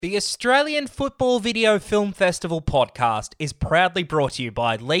The Australian Football Video Film Festival podcast is proudly brought to you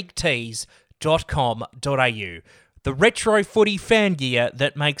by leaguetees.com.au, the retro footy fan gear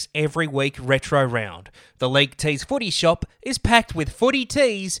that makes every week retro round. The League Tees footy shop is packed with footy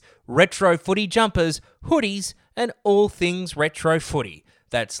tees, retro footy jumpers, hoodies, and all things retro footy.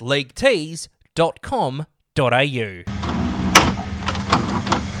 That's leaguetees.com.au.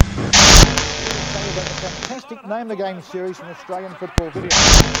 Fantastic Name the Game series from Australian Football Video.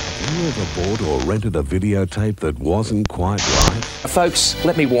 Have you ever bought or rented a videotape that wasn't quite right? Folks,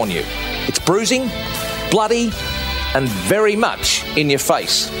 let me warn you. It's bruising, bloody, and very much in your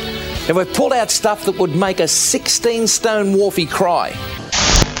face. And we've pulled out stuff that would make a 16-stone wharfie cry.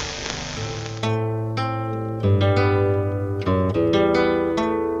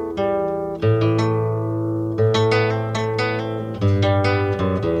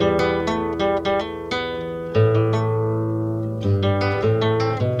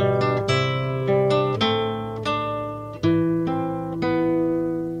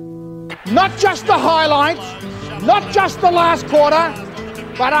 Not just the highlights, not just the last quarter,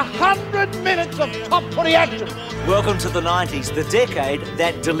 but 100 minutes of top footy action. Welcome to the 90s, the decade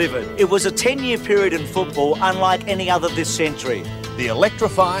that delivered. It was a 10-year period in football unlike any other this century. The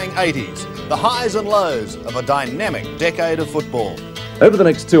electrifying 80s, the highs and lows of a dynamic decade of football. Over the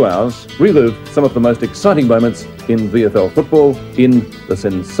next 2 hours, relive some of the most exciting moments in VFL football in the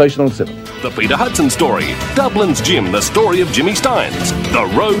Sensational Seven. The Peter Hudson Story, Dublin's Jim, the story of Jimmy Steins, The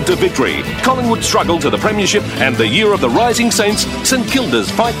Road to Victory, Collingwood's struggle to the Premiership and the year of the Rising Saints, St Kilda's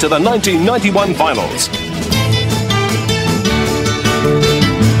fight to the 1991 finals.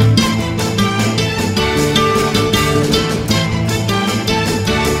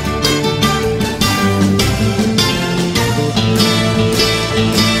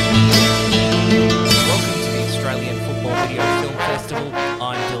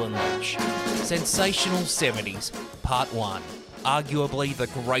 Sensational 70s, Part 1. Arguably the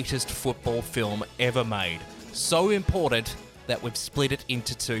greatest football film ever made. So important that we've split it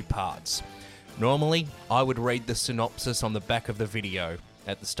into 2 parts. Normally, I would read the synopsis on the back of the video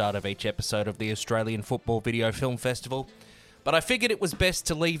at the start of each episode of the Australian Football Video Film Festival, but I figured it was best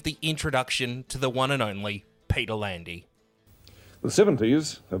to leave the introduction to the one and only Peter Landy. The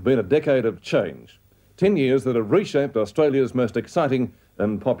 70s have been a decade of change. 10 years that have reshaped Australia's most exciting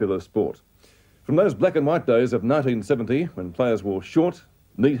and popular sport. From those black and white days of 1970, when players wore short,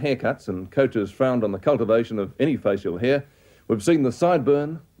 neat haircuts and coaches frowned on the cultivation of any facial hair, we've seen the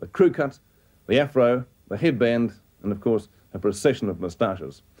sideburn, the crew cut, the afro, the headband, and of course, a procession of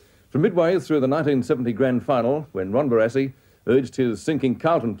moustaches. From midway through the 1970 grand final, when Ron Barassi urged his sinking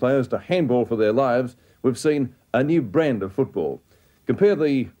Carlton players to handball for their lives, we've seen a new brand of football. Compare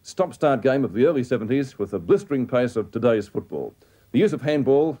the stop-start game of the early 70s with the blistering pace of today's football. The use of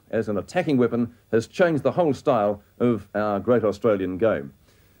handball as an attacking weapon has changed the whole style of our great Australian game.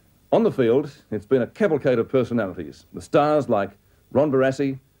 On the field, it's been a cavalcade of personalities. The stars like Ron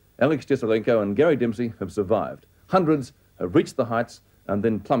Barassi, Alex Jesaulenko and Gary Dempsey have survived. Hundreds have reached the heights and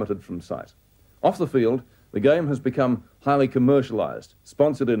then plummeted from sight. Off the field, the game has become highly commercialised,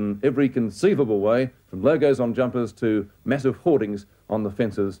 sponsored in every conceivable way, from logos on jumpers to massive hoardings on the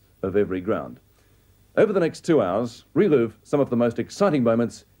fences of every ground. Over the next 2 hours, relive some of the most exciting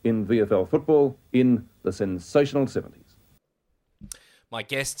moments in VFL football in the Sensational 70s. My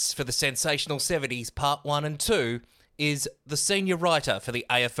guests for the Sensational 70s Part 1 and 2 is the senior writer for the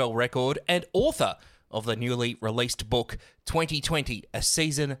AFL Record and author of the newly released book 2020, A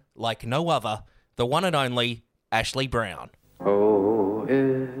Season Like No Other, the one and only Ashley Brown. Oh,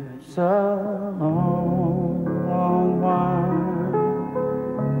 it's a long, long while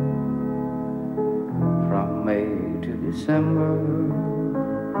from May to December,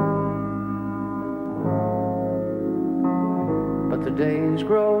 but the days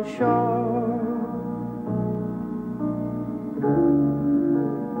grow short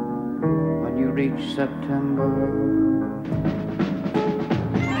when you reach September.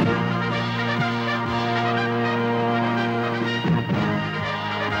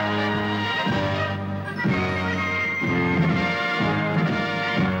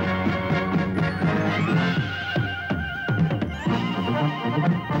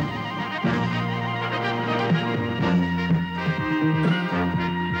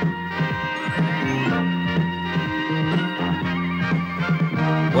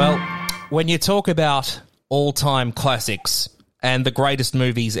 Well, when you talk about all-time classics and the greatest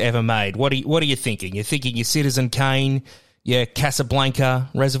movies ever made, what are you thinking? You're thinking your Citizen Kane, your Casablanca,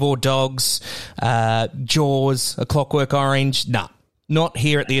 Reservoir Dogs, Jaws, A Clockwork Orange? Nah, not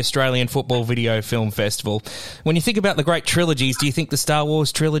here at the Australian Football Video Film Festival. When you think about the great trilogies, do you think the Star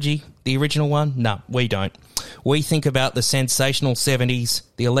Wars trilogy, the original one? No, we don't. We think about the sensational 70s,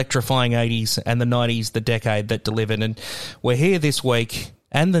 the electrifying 80s, and the 90s, the decade that delivered. And we're here this week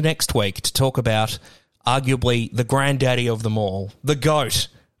and the next week to talk about arguably the granddaddy of them all, the GOAT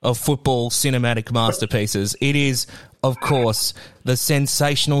of football cinematic masterpieces. It is, of course, the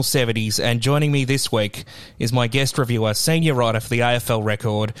sensational 70s. And joining me this week is my guest reviewer, senior writer for the AFL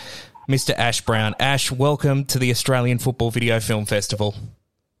Record, Mr. Ash Brown. Ash, welcome to the Australian Football Video Film Festival.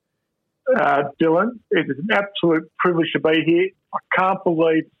 Dylan, it is an absolute privilege to be here. I can't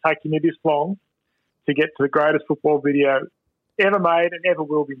believe it's taken me this long to get to the greatest football video ever made and ever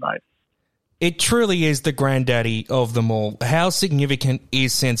will be made. It truly is the granddaddy of them all. How significant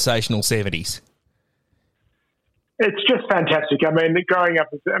is sensational 70s? It's just fantastic. I mean, growing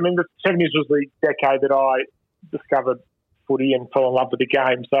up, the 70s was the decade that I discovered footy and fell in love with the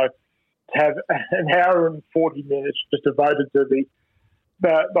game. So to have an hour and 40 minutes just devoted to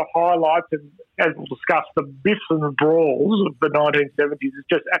the highlights and, as we'll discuss, the biffs and brawls of the 1970s is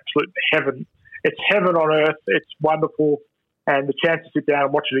just absolute heaven. It's heaven on earth. It's wonderful. And the chance to sit down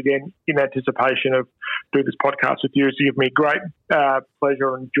and watch it again in anticipation of doing this podcast with you has given me great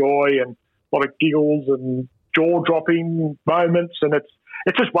pleasure and joy and a lot of giggles and jaw-dropping moments. And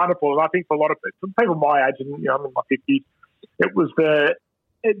it's just wonderful. And I think for a lot of people my age, and I'm in my 50s, it was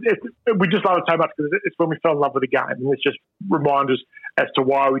we just love it so much because it's when we fell in love with the game. And it's just reminds us as to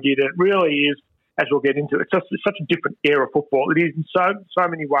why we did it. It really is, as we'll get into, it's such a different era of football. It is in so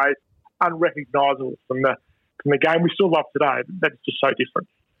many ways unrecognisable from the game we still love today. That's just so different.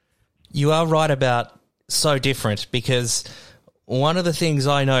 You are right about so different, because one of the things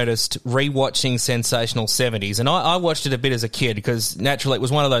I noticed rewatching Sensational 70s, and I watched it a bit as a kid because naturally it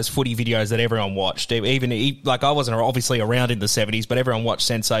was one of those footy videos that everyone watched. I wasn't obviously around in the 70s, but everyone watched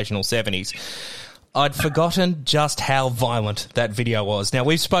Sensational 70s. I'd forgotten just how violent that video was. Now,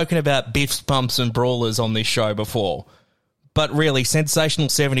 we've spoken about biffs, bumps and brawlers on this show before, but really, Sensational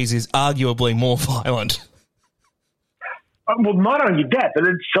 70s is arguably more violent. Well, not only that, but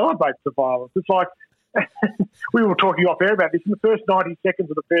it celebrates the violence. It's like, we were talking off air about this, in the first 90 seconds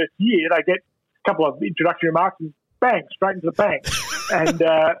of the first year, they get a couple of introductory remarks and bang, straight into the bank. And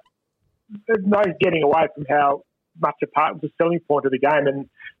there's no getting away from how much a part was the selling point of the game, and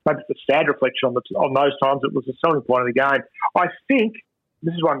maybe it's a sad reflection on those times it was the selling point of the game. I think,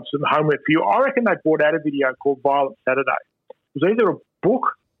 this is some homework for you, I reckon they brought out a video called Violent Saturday. It was either a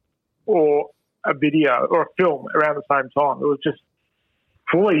book or a video or a film around the same time. It was just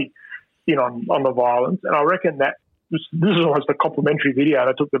fully in on the violence, and I reckon that this is almost a complimentary video.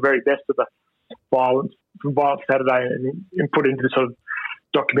 They took the very best of the violence from Violent Saturday and put it into this sort of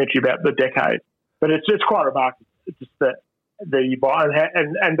documentary about the decade. But it's quite remarkable. It's just the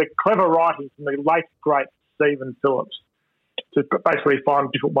clever writing from the late great Stephen Phillips to basically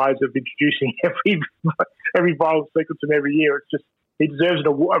find different ways of introducing every violent sequence from every year. It's just, he deserves a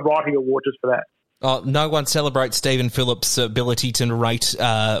writing award just for that. Oh, no one celebrates Stephen Phillips' ability to narrate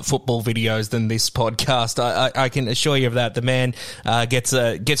football videos than this podcast. I can assure you of that. The man gets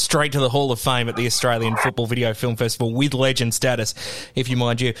straight to the Hall of Fame at the Australian Football Video Film Festival with legend status, if you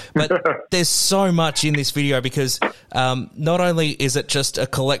mind you. But there's so much in this video because not only is it just a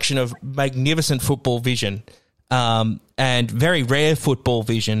collection of magnificent football vision, and very rare football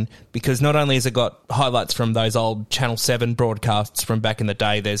vision, because not only has it got highlights from those old Channel 7 broadcasts from back in the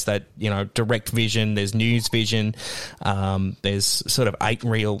day, there's that, direct vision, there's news vision, there's sort of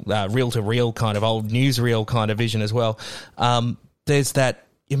reel-to-reel kind of old newsreel kind of vision as well. There's that,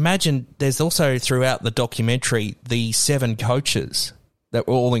 there's also throughout the documentary the 7 coaches that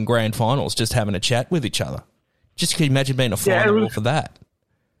were all in grand finals just having a chat with each other. Just can you imagine being a final for that?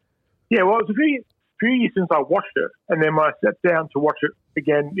 Yeah, well, it was a few years since I watched it, and then when I sat down to watch it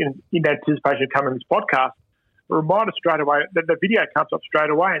again in anticipation of coming to this podcast, it reminded straight away that the video comes up straight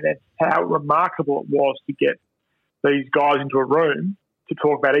away, and that's how remarkable it was to get these guys into a room to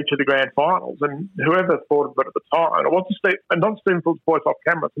talk about each of the grand finals. And whoever thought of it at the time, and it wasn't not Stephen Phillips' voice off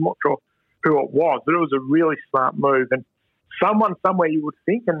camera, so I'm not sure who it was, but it was a really smart move. And someone somewhere you would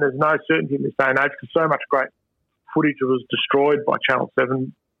think, and there's no certainty in this day and age because so much great footage was destroyed by Channel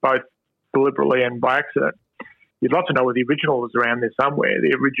 7, both deliberately and by accident. You'd love to know where the original was around there somewhere,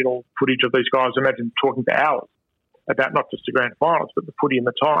 the original footage of these guys. Imagine talking for hours about not just the grand finals, but the footy in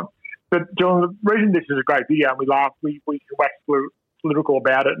the time. But John, the reason this is a great video, and we laugh, we can wax political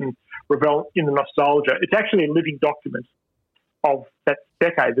about it and revel in the nostalgia, it's actually a living document of that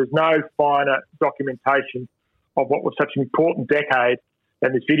decade. There's no finer documentation of what was such an important decade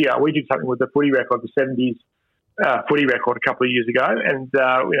than this video. We did something with the footy record, the 70s footy record a couple of years ago, and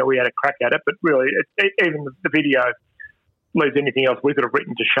we had a crack at it. But really, even the video leaves anything else we could have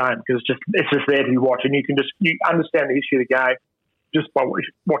written to shame, because it's just there to be watched, and you understand the history of the game just by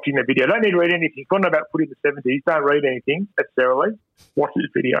watching the video. Don't need to read anything. If you want to know about footy in the 70s, don't read anything necessarily. Watch this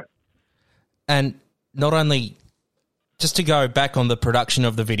video. And not only, just to go back on the production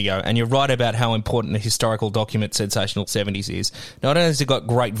of the video, and you're right about how important the historical document Sensational 70s is, not only has it got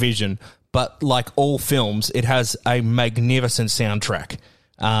great vision, but like all films, it has a magnificent soundtrack.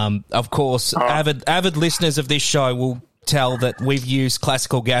 Of course, avid listeners of this show will tell that we've used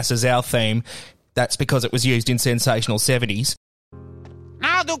Classical Gas as our theme. That's because it was used in Sensational 70s.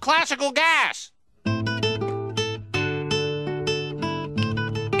 Now do Classical Gas!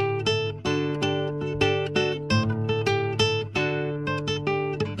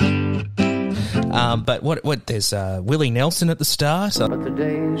 But what? There's Willie Nelson at the start. So. But the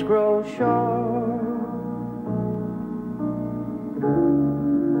days grow short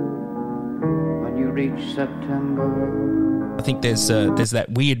when you reach September. I think there's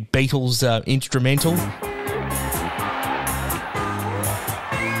that weird Beatles instrumental.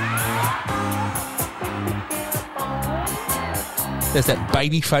 There's that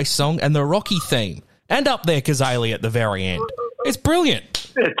Babyface song and the Rocky theme, and up there Kazali at the very end. It's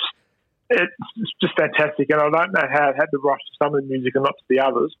brilliant. It's just fantastic, and I don't know how it had the rush to some of the music and not to the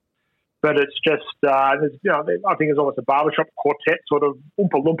others, but it's just, I think it's almost a barbershop quartet sort of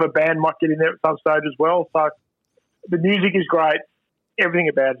Oompa Loompa band might get in there at some stage as well. So the music is great. Everything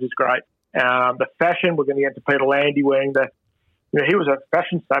about it is great. The fashion, we're going to get to Peter Landy wearing he was a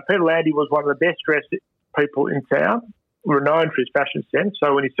fashion star. Peter Landy was one of the best dressed people in town, renowned for his fashion sense.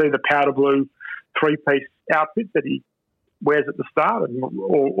 So when you see the powder blue three-piece outfit that he wears at the start and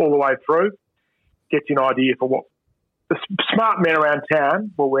all the way through, gets you an idea for what the smart men around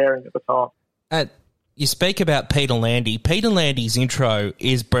town were wearing at the time. You speak about Peter Landy. Peter Landy's intro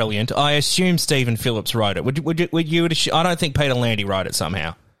is brilliant. I assume Stephen Phillips wrote it. Would you I don't think Peter Landy wrote it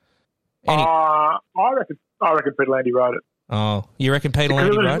somehow. I reckon Peter Landy wrote it. Oh, you reckon Peter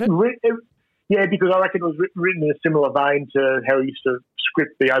Landy wrote it? Yeah, because I reckon it was written in a similar vein to how he used to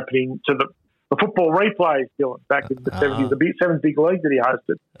script the opening to the football replays, Dylan, back in the 70s, the seven big leagues that he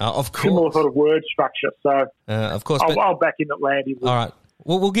hosted. Of course. Similar sort of word structure. So of course. I'll back in that Landy was, all right.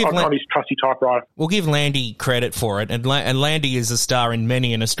 Well, we'll give on his trusty typewriter. We'll give Landy credit for it, and Landy is a star in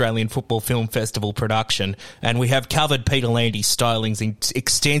many an Australian Football Film Festival production, and we have covered Peter Landy's stylings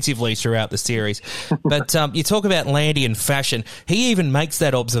extensively throughout the series. But you talk about Landy and fashion. He even makes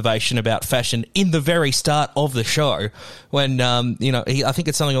that observation about fashion in the very start of the show when, I think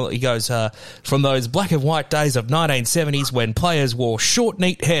it's something he goes, from those black and white days of 1970s when players wore short,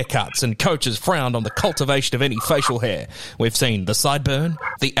 neat haircuts and coaches frowned on the cultivation of any facial hair. We've seen the sideburn,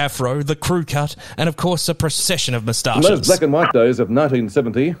 the afro, the crew cut, and of course a procession of moustaches. In those black and white days of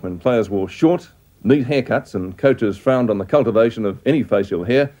 1970, when players wore short, neat haircuts and coaches frowned on the cultivation of any facial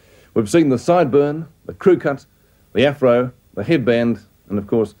hair, we've seen the sideburn, the crew cut, the afro, the headband, and of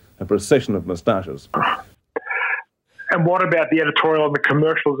course a procession of moustaches. And what about the editorial and the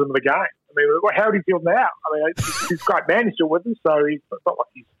commercials in the game? I mean, how would he feel now? I mean, he's a great man, he's still with us, so it's not like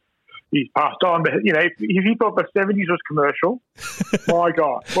he's passed on. But, if he thought the 70s was commercial, my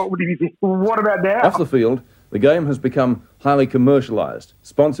God, what would he be thinking? What about now? Off the field, the game has become highly commercialised,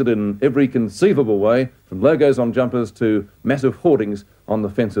 sponsored in every conceivable way, from logos on jumpers to massive hoardings on the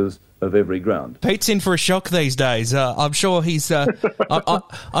fences of every ground. Pete's in for a shock these days. I'm sure he's.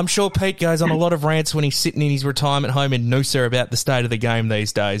 I'm sure Pete goes on a lot of rants when he's sitting in his retirement home in Noosa about the state of the game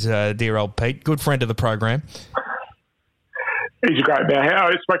these days. Dear old Pete, good friend of the program. He's a great man.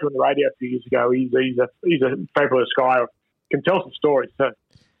 I spoke to him on the radio a few years ago. He's a fabulous guy. Can tell some stories too.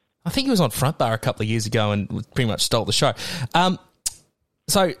 I think he was on Front Bar a couple of years ago and pretty much stole the show.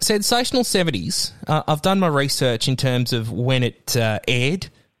 So, Sensational 70s, I've done my research in terms of when it aired,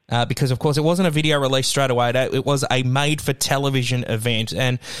 because, of course, it wasn't a video release straight away. It was a made-for-television event,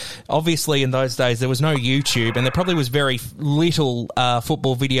 and obviously in those days there was no YouTube, and there probably was very little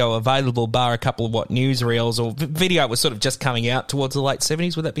football video available, bar a couple of, newsreels, or video was sort of just coming out towards the late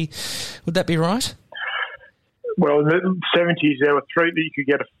 70s. Would that be right? Well, in the 70s, there were three that you could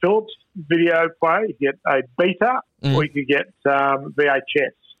get: a Philips video player, you could get a Beta, or you could get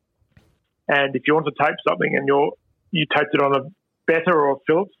VHS. And if you want to tape something and you taped it on a Beta or a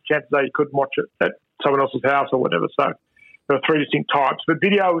Philips, chances are you couldn't watch it at someone else's house or whatever. So there were three distinct types. But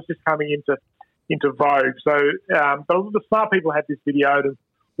video was just coming into vogue. So, but the smart people had this videoed and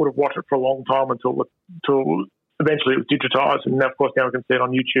would have watched it for a long time until eventually it was digitised, and of course now we can see it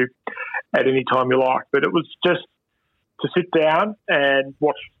on YouTube at any time you like. But it was just to sit down and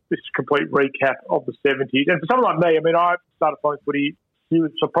watch this complete recap of the 70s. And for someone like me, I mean, I started following footy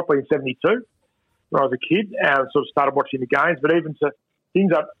probably in 72 when I was a kid, and sort of started watching the games. But even to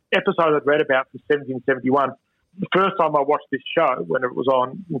episodes I'd read about from 70 and 71, the first time I watched this show, when it was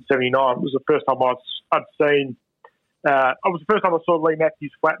on in 79, was the first time I'd seen. It was the first time I saw Lee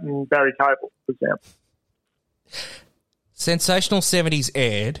Matthews flatten Barry Cable, for example. Sensational 70s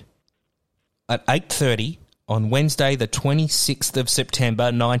aired at 8:30 on Wednesday, the 26th of September,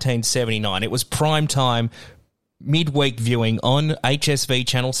 1979. It was prime time, midweek viewing on HSV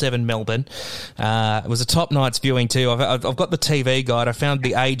Channel 7 Melbourne. It was a top night's viewing too. I've got the TV guide. I found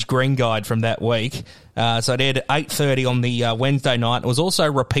the age green guide from that week. So it aired at 8:30 on the Wednesday night. It was also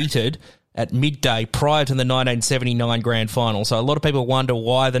repeated at midday prior to the 1979 Grand Final. So a lot of people wonder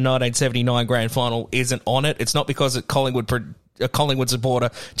why the 1979 Grand Final isn't on it. It's not because a Collingwood supporter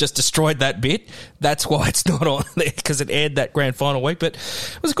just destroyed that bit. That's why it's not on there, because it aired that Grand Final week. But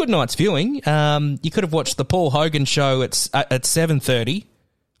it was a good night's viewing. You could have watched the Paul Hogan show at 7:30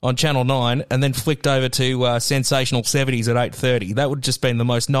 on Channel 9 and then flicked over to Sensational 70s at 8:30. That would have just been the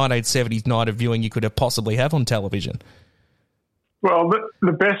most 1970s night of viewing you could have possibly have on television. Well,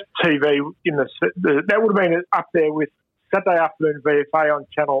 the best TV that would have been up there with Saturday afternoon VFA on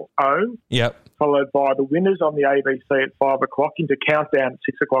Channel O. Yep. Followed by the winners on the ABC at 5 o'clock into Countdown at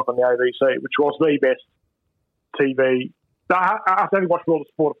 6 o'clock on the ABC, which was the best TV. I've only watched World of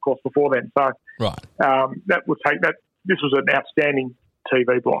Sport, of course, before then. So right. That would take that. This was an outstanding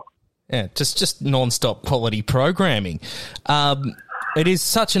TV block. Yeah, just non-stop quality programming. It is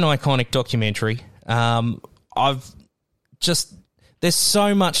such an iconic documentary. There's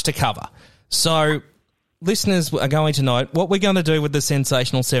so much to cover. So listeners are going to note what we're going to do with the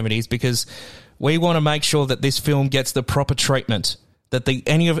Sensational 70s, because we want to make sure that this film gets the proper treatment. That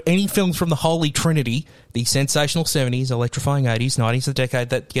any films from the Holy Trinity, the Sensational 70s, electrifying 80s, 90s, the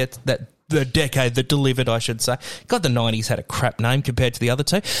decade that delivered, I should say. God, the 90s had a crap name compared to the other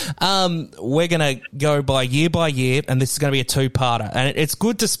two. We're going to go by year, and this is going to be a two-parter. And it's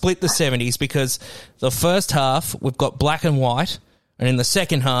good to split the 70s, because the first half, we've got black and white, and in the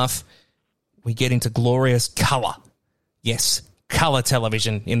second half, we get into glorious colour. Yes, colour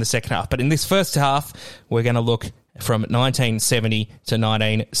television in the second half. But in this first half, we're going to look from 1970 to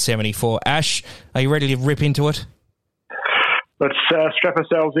 1974. Ash, are you ready to rip into it? Let's strap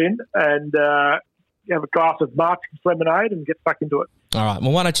ourselves in and have a glass of Martin's lemonade and get stuck into it. All right.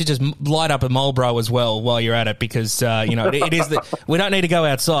 Well, why don't you just light up a Marlboro as well while you're at it, because it is we don't need to go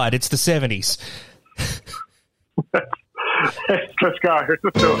outside. It's the 70s. Let's go.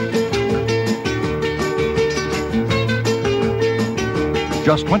 Let's do it.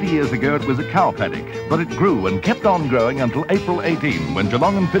 Just 20 years ago, it was a cow paddock, but it grew and kept on growing until April 18, when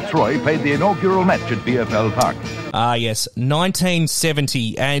Geelong and Fitzroy played the inaugural match at VFL Park. Ah, yes,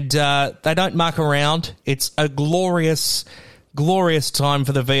 1970, and they don't muck around. It's a glorious time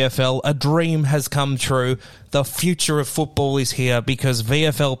for the VFL. A dream has come true. The future of football is here, because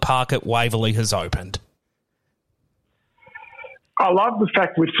VFL Park at Waverley has opened. I love the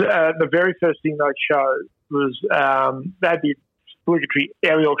fact which the very first thing they showed was they had the obligatory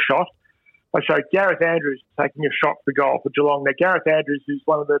aerial shot. They showed Gareth Andrews taking a shot for goal for Geelong. Now, Gareth Andrews is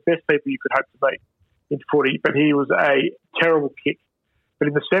one of the best people you could hope to meet in footy, but he was a terrible kick. But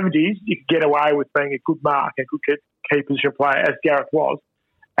in the 70s, you could get away with being a good mark and good key position player, as Gareth was,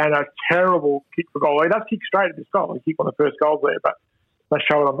 and a terrible kick for goal. He does kick straight at this goal. He kicked one of the first goals there, but they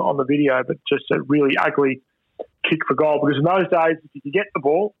show it on the video, but just a really ugly kick for goal. Because in those days, if you could get the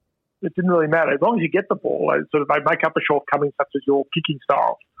ball, it didn't really matter. As long as you get the ball, they make up a shortcoming such as your kicking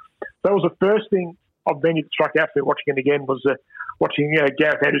style. That was the first thing of many that struck out for me watching it again, was watching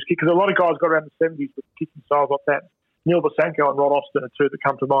Gareth Andrews kick. Because a lot of guys got around the 70s with kicking styles like that. Neil Bosanko and Rod Austin are two that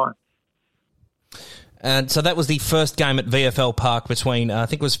come to mind. And so that was the first game at VFL Park between, I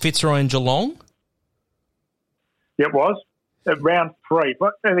think it was Fitzroy and Geelong? Yeah, it was. At round 3.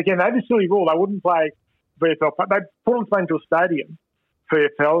 And again, they had this silly rule. They wouldn't play VFL Park. They put them into a stadium,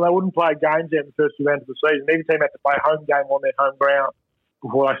 VFL. They wouldn't play games there in the first 2 rounds of the season. Every team had to play a home game on their home ground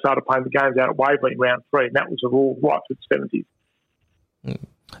before they started playing the games out at Waverley in round 3. And that was the rule right through the 70s.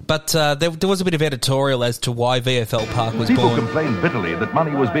 But there was a bit of editorial as to why VFL Park was People born. complained bitterly that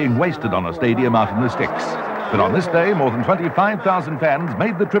money was being wasted on a stadium out in the sticks. But on this day, more than 25,000 fans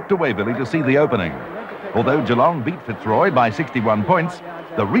made the trip to Waverley to see the opening. Although Geelong beat Fitzroy by 61 points,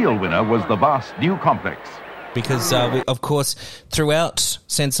 the real winner was the vast new complex. Because, of course, throughout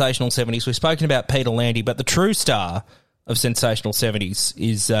Sensational 70s, we've spoken about Peter Landy, but the true star of Sensational 70s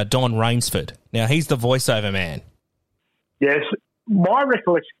is Don Rainsford. Now, he's the voiceover man. Yes. My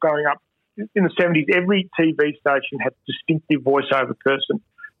recollection growing up in the 70s, every TV station had a distinctive voiceover person.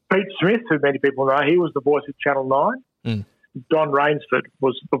 Pete Smith, who many people know, he was the voice of Channel 9. Don Rainsford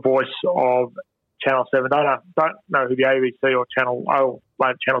was the voice of Channel 7. Don't know who the ABC or Channel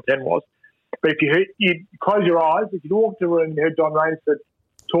 10 was. But if you close your eyes, if you walked the room and heard Don Rainsford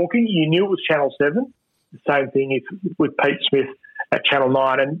talking, you knew it was Channel 7. The same thing with Pete Smith at Channel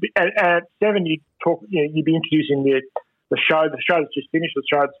 9. And at 7, you'd be introducing the show that's just finished, the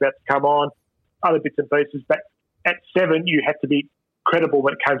show that's about to come on, other bits and pieces. But at 7, you had to be credible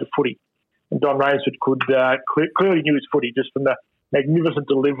when it came to footy. And Don Rainsford clearly knew his footy just from the magnificent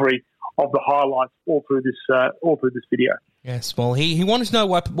delivery of the highlights all through this video. Yes, well, he wanted to know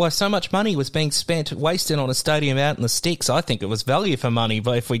why so much money was being wasted on a stadium out in the sticks. I think it was value for money,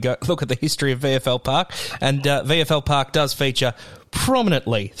 but if we look at the history of VFL Park, and VFL Park does feature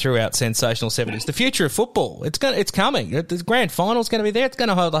prominently throughout Sensational 70s. The future of football, it's coming. The grand final's going to be there. It's going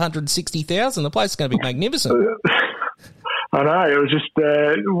to hold 160,000. The place is going to be magnificent. I know. It was just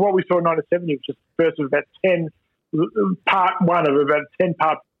what we saw in 1970 was just the first of about 10, part one of about a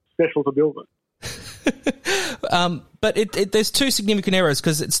 10-part special to build it. But there's two significant errors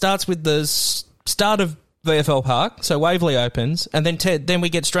because it starts with the start of VFL Park, so Waverley opens, and then we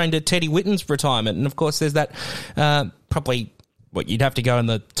get straight into Teddy Whitten's retirement, and of course there's that probably what you'd have to go in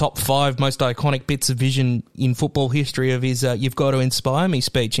the top 5 most iconic bits of vision in football history of his "You've got to inspire me"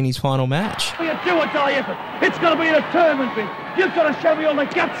 speech in his final match. Be a do or die effort. It's got to be a determined bit. You've got to show me all the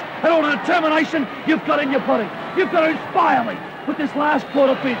guts and all the determination you've got in your body. You've got to inspire me with this last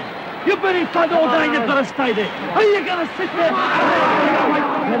quarter bit. You've been in front all day and you've got to stay there. Are you going to sit there?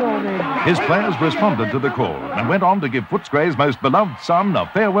 His players responded to the call and went on to give Footscray's most beloved son a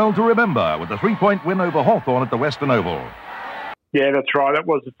farewell to remember with a 3-point win over Hawthorn at the Western Oval. Yeah, that's right. That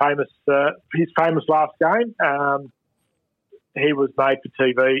was his famous last game. He was made for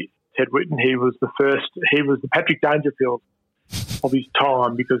TV, Ted Whitten. He was the Patrick Dangerfield of his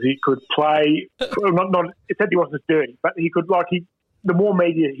time because he could play. It said he wasn't dirty, but he could the more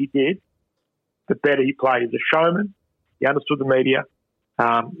media he did, the better he played. He was a showman. He understood the media.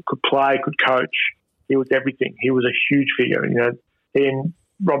 Could play, could coach. He was everything. He was a huge figure. You know, he and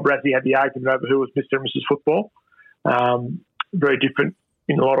Rob Rassie had the argument over who was Mr. and Mrs. Football. Very different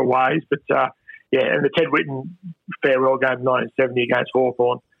in a lot of ways, but and the Ted Whitten farewell game in 1970 against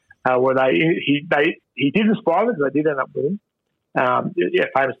Hawthorn, where he did inspire them, because they did end up winning.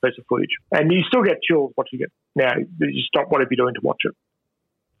 Famous piece of footage, and you still get chills watching it now. You stop whatever you're doing to watch it.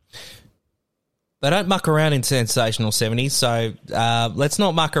 They don't muck around in Sensational 70s, so let's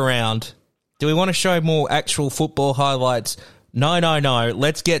not muck around. Do we want to show more actual football highlights? No.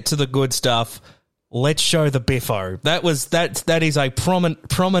 Let's get to the good stuff. Let's show the biffo. That is a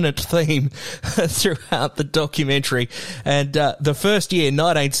prominent theme throughout the documentary, and the first year,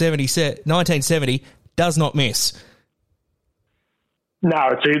 1970, does not miss. No,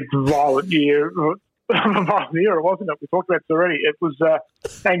 it's a violent year. Violent era, wasn't it? We talked about it already. It was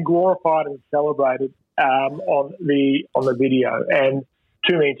and glorified and celebrated on the video, and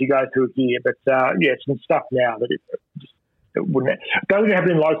too many to go through here. But some stuff now that it wouldn't. It doesn't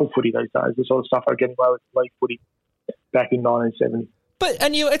happen in local footy these days. The sort of stuff I get away with league footy back in 1970. But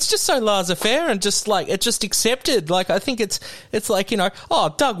it's just so laissez-faire and just it's just accepted. Like, I think it's like,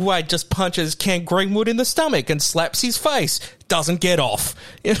 Doug Wade just punches Ken Greenwood in the stomach and slaps his face. Doesn't get off.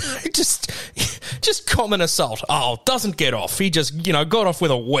 Just common assault. Oh, doesn't get off. He just, got off with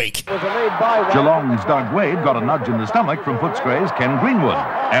a week. Geelong's Doug Wade got a nudge in the stomach from Footscray's Ken Greenwood,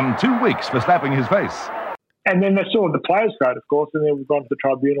 and 2 weeks for slapping his face. And then they saw the players' code, of course, and then we've gone to the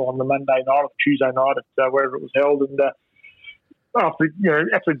tribunal on the Monday night or Tuesday night at wherever it was held, and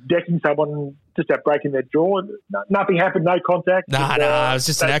after decking someone just at breaking their jaw, nothing happened, no contact. No, it was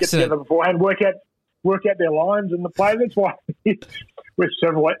just an accident. Get together beforehand, work out their lines and the play. That's why we've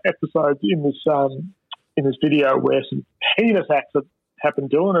several episodes in this video where some heinous acts have happened,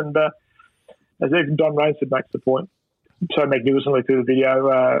 Dylan, and as even Don Rainsford makes the point so magnificently through the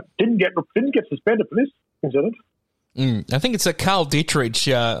video, didn't get suspended for this incident. I think it's Carl Dietrich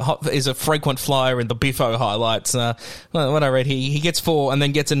is a frequent flyer in the Biffo highlights. What I read, he gets 4 and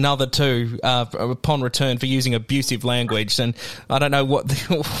then gets another 2 upon return for using abusive language. And I don't know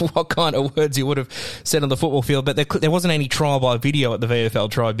what kind of words he would have said on the football field, but there wasn't any trial by video at the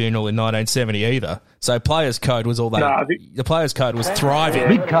VFL Tribunal in 1970 either. So players' code was all that. The players' code was thriving.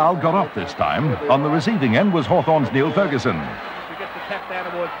 Big Carl got off this time. On the receiving end was Hawthorn's Neil Ferguson.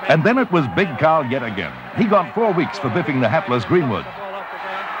 And then it was Big Carl yet again. He got 4 weeks for biffing the hapless Greenwood.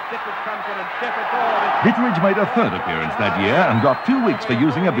 Ditteridge made a 3rd appearance that year and got 2 weeks for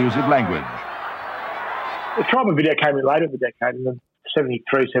using abusive language. The Tribal video came in later in the decade, in the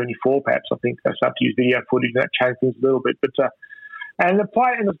 73, 74 perhaps, I think. They started to use video footage and that changed things a little bit. But And the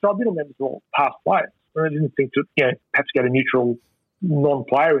tribunal members were all past players. I didn't think to perhaps get a neutral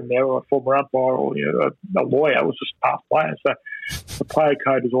non-player in there or a former umpire or a lawyer. It was just past players. So the player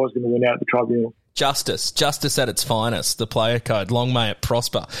code is always going to win out at the tribunal. Justice at its finest, the player code. Long may it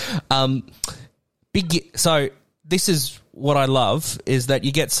prosper. So this is what I love, is that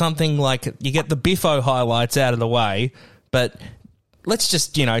you get something like, you get the Biffo highlights out of the way, but let's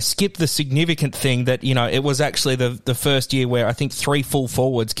just, skip the significant thing that, it was actually the first year where I think 3 full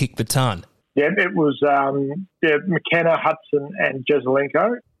forwards kicked the ton. Yeah, it was McKenna, Hudson and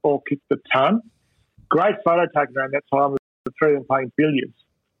Jesaulenko all kicked the ton. Great photo taken around that time of the three of them playing billiards.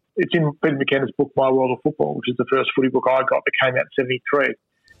 It's in Peter McKenna's book, My World of Football, which is the first footy book I got that came out in 1973.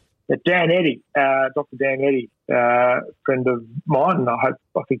 Dan Eddy, Dr. Dan Eddy, friend of mine, and I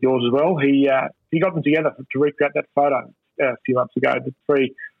think yours as well, he got them together to recreate that photo a few months ago, the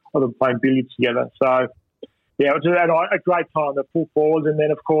three of them playing billiards together. So, yeah, it was a great time. They pull forwards, and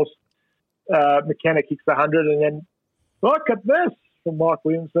then, of course, McKenna kicks the 100, and then, look at this, from Mike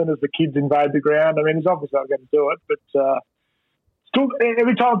Williamson as the kids invade the ground. I mean, he's obviously not going to do it, but still,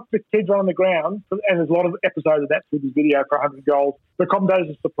 every time the kids are on the ground, and there's a lot of episodes of that through this video for 100 goals, the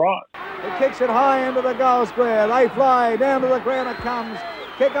commentators are surprised. He kicks it high into the goal square. They fly down to the ground. It comes.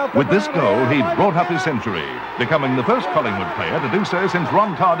 Kick up. With this goal, he brought up his century, becoming the first Collingwood player to do so since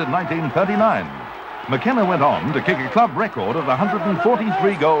Ron Todd in 1939. McKenna went on to kick a club record of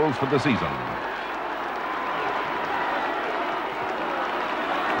 143 goals for the season.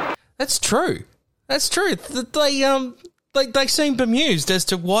 That's true. They seem bemused as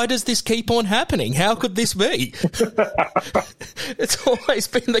to why does this keep on happening? How could this be? It's always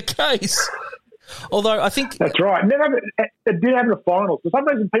been the case. Although I think... That's right. And then it did happen in the finals. For some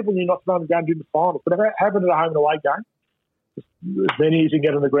reason, people knew not to go and do the finals, but it happened at a home and away game. As many as you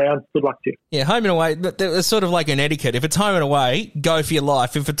get on the ground, good luck to you. Yeah, home and away, it's sort of like an etiquette. If it's home and away, go for your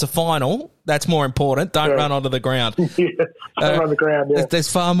life. If it's a final, that's more important. Don't run onto the ground. Don't run on the ground, yeah.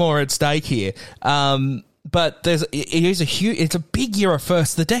 There's far more at stake here. But it's a big year of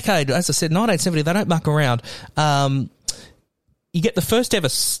first. The decade, as I said, 1970, they don't muck around. You get the first ever,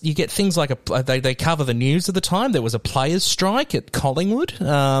 you get things like they cover the news at the time. There was a players' strike at Collingwood,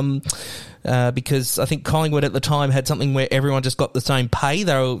 because I think Collingwood at the time had something where everyone just got the same pay.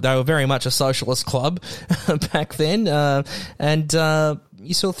 They were very much a socialist club back then. And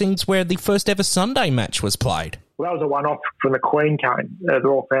you saw things where the first ever Sunday match was played. Well, that was a one-off from the Queen came, the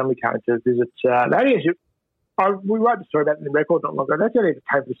Royal Family came to visit. We wrote the story about it in the record not long ago. That's only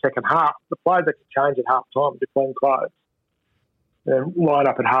came for the second half. The players had to change at half time to clean clothes and line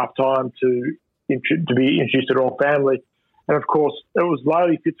up at half time to be introduced to the Royal Family. And, of course, it was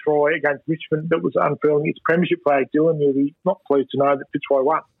Lowly Fitzroy against Richmond that was unfurling its premiership flag. Dylan will be not pleased to know that Fitzroy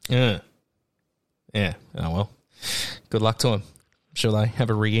won. Yeah. Oh, well. Good luck to him. I'm sure they have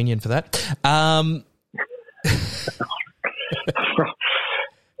a reunion for that.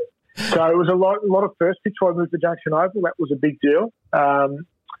 So it was a lot of first. Fitzroy moved to Junction Oval. That was a big deal. Norm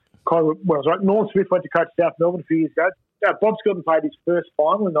Smith went to coach South Melbourne a few years ago. Bob Skilton played his first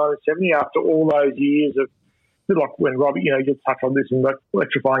final in 1970 after all those years of, a bit like when Robbie, you'll touch on this in the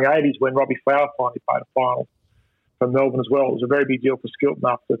electrifying 80s when Robbie Flower finally played a final for Melbourne as well. It was a very big deal for Skilton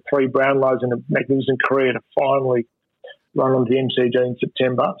after 3 Brownlows and a magnificent career to finally run on the MCG in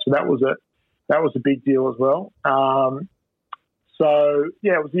September. So that was a big deal as well. It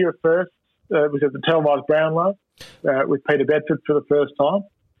was the year of first. It was at the televised Brownlow with Peter Bedford for the first time.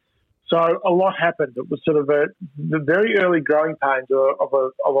 So a lot happened. It was sort of the very early growing pains of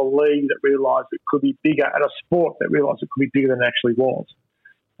a league that realised it could be bigger and a sport that realised it could be bigger than it actually was.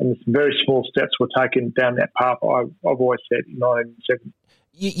 And some very small steps were taken down that path, I've always said, in 1970.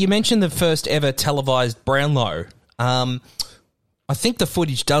 You mentioned the first ever televised Brownlow. I think the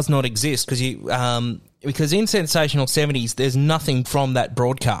footage does not exist because in Sensational 70s, there's nothing from that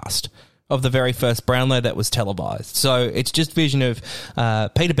broadcast of the very first Brownlow that was televised. So it's just vision of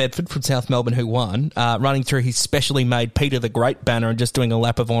Peter Bedford from South Melbourne, who won, running through his specially made Peter the Great banner and just doing a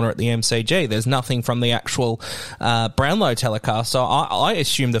lap of honour at the MCG. There's nothing from the actual Brownlow telecast. So I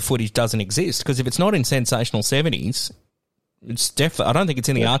assume the footage doesn't exist, because if it's not in Sensational 70s, it's definitely, I don't think it's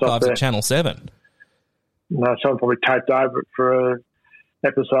in the archives of Channel 7. No, someone probably taped over it for an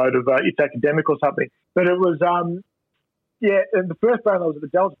episode of It's Academic or something. But it was... and the first Brownlow was at the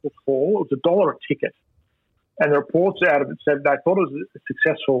Dallas Book Hall. It was $1 a ticket. And the reports out of it said they thought it was a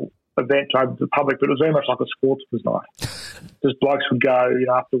successful event to open to the public, but it was very much like a sportsman's night. Just blokes would go,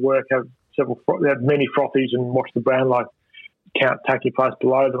 after work, have many frothies and watch the Brownlow count taking place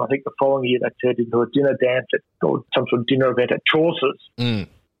below them. I think the following year they turned into a dinner dance or some sort of dinner event at Chaucer's in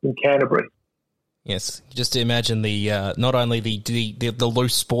Canterbury. Yes, just imagine the not only the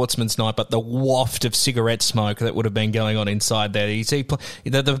loose sportsman's night, but the waft of cigarette smoke that would have been going on inside there. You see,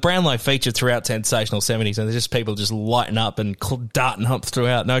 the Brownlow featured throughout Sensational 70s, and there's just people just lighting up and darting up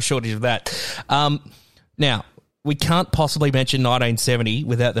throughout. No shortage of that. Now, we can't possibly mention 1970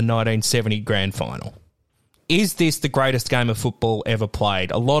 without the 1970 Grand Final. Is this the greatest game of football ever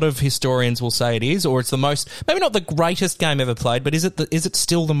played? A lot of historians will say it is, or it's the most, maybe not the greatest game ever played, but is it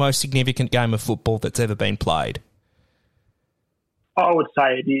still the most significant game of football that's ever been played? I would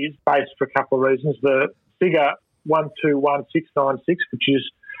say it is, based for a couple of reasons. The figure 121696, which is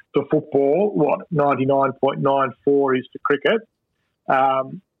for football, 99.94 is for cricket.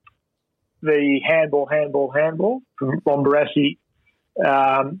 The handball from Ron Barassi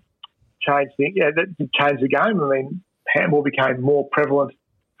changed the game. I mean, handball became more prevalent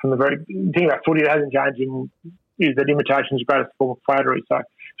from the very thing about footy that hasn't changed is that imitation is the greatest form of flattery. So if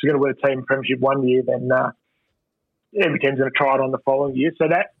you're going to win a team premiership one year, then every team's going to try it on the following year. So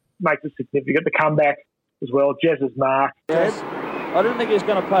that makes it significant. The comeback as well, Jez's mark. Yes. I didn't think he was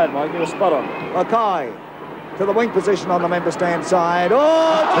going to play it, Mike. You were spot on. Okay. To the wing position on the member stand side.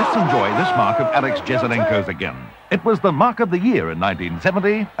 Oh! Let's enjoy this mark of Alex Jezelenko's again. It was the mark of the year in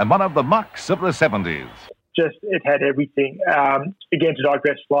 1970 and one of the marks of the 70s. Just, it had everything. Again, to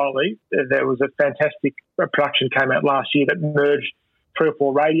digress slightly, there was a fantastic production came out last year that merged 3 or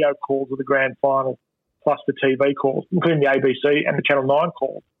 4 radio calls of the grand final plus the TV calls, including the ABC and the Channel 9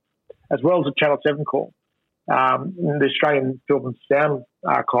 calls, as well as the Channel 7 call. The Australian Film and Sound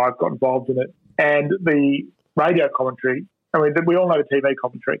Archive got involved in it. And the radio commentary, I mean, we all know the TV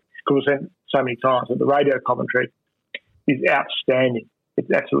commentary because we've seen it so many times, but the radio commentary is outstanding. It's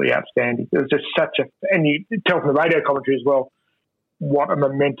absolutely outstanding. It was just and you tell from the radio commentary as well what a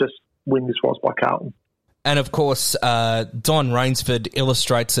momentous win this was by Carlton. And of course, Don Rainsford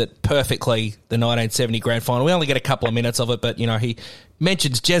illustrates it perfectly, the 1970 Grand Final. We only get a couple of minutes of it, but, he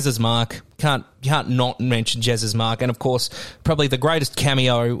mentions Jez's mark. Can't not mention Jez's mark. And of course, probably the greatest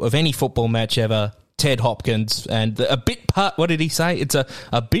cameo of any football match ever, Ted Hopkins, and a bit part, what did he say? It's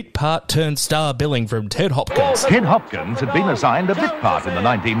a bit part turned star billing from Ted Hopkins. Ted Hopkins had been assigned a bit part in the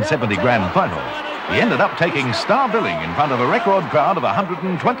 1970 Grand Final. He ended up taking star billing in front of a record crowd of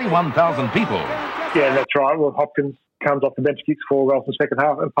 121,000 people. Yeah, that's right. Well, Hopkins comes off the bench, kicks 4 goals in the second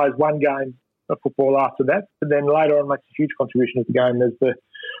half and plays one game of football after that. But then later on makes a huge contribution to the game as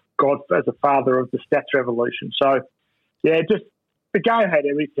the father of the stats revolution. So, yeah, just the game had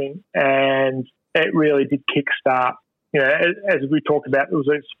everything and it really did kickstart. As we talked about, it was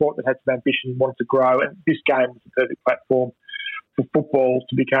a sport that had some ambition, wanted to grow, and this game was the perfect platform for football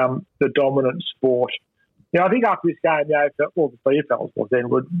to become the dominant sport. I think after this game, the VFL was then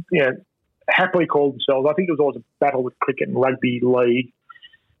would, happily call themselves. I think it was always a battle with cricket and rugby league.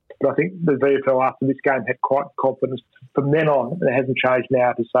 But I think the VFL after this game had quite confidence from then on, and it hasn't changed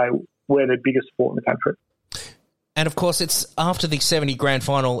now to say we're the biggest sport in the country. And of course, it's after the 70 Grand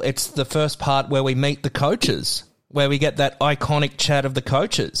Final, it's the first part where we meet the coaches, where we get that iconic chat of the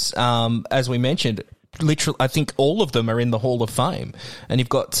coaches. As we mentioned, literally, I think all of them are in the Hall of Fame. And you've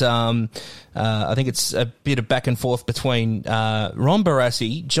got, I think it's a bit of back and forth between Ron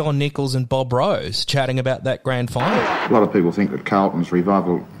Barassi, John Nichols and Bob Rose chatting about that grand final. A lot of people think that Carlton's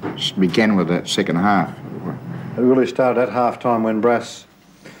revival began with that second half. It really started at half-time when Brass,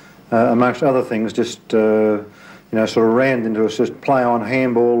 amongst other things, just... sort of rammed into us, just play on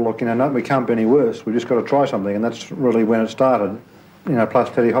handball, no, we can't be any worse, we just got to try something, and that's really when it started, plus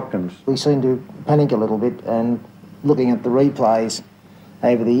Teddy Hopkins. We seem to panic a little bit, and looking at the replays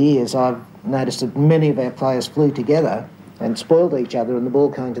over the years, I've noticed that many of our players flew together and spoiled each other, and the ball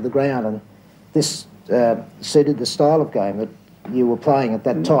came to the ground, and this suited the style of game that you were playing at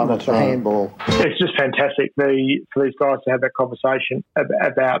that time, with the handball. It's just fantastic for these guys to have that conversation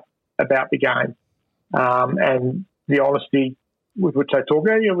about the game. And the honesty with which they talk.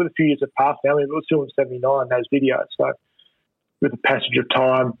 With a few years have passed now, it was still in 79, those videos. So with the passage of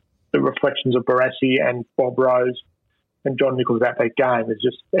time, the reflections of Barassi and Bob Rose and John Nichols about that game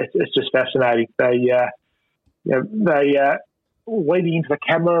it's just fascinating. They leading into the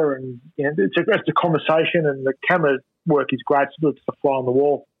camera and it's a conversation, and the camera work is great. It's a fly on the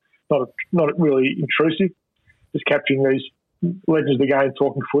wall, not really intrusive, just capturing these legends of the game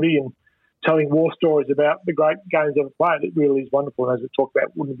talking footy and telling war stories about the great games ever played. It really is wonderful. And as we talked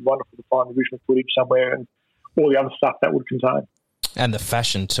about, wouldn't it be wonderful to find the original footage somewhere and all the other stuff that would contain. And the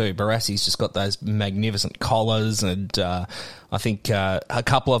fashion too. Barassi's just got those magnificent collars, and I think a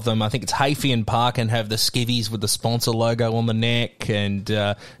couple of them, I think it's Hafey and Parkin have the skivvies with the sponsor logo on the neck, and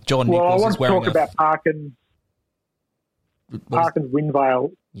John Nichols is wearing... I want to talk about Parkin. Parkins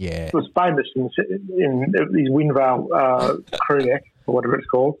Windvale was famous in these Windvale crew neck, or whatever it's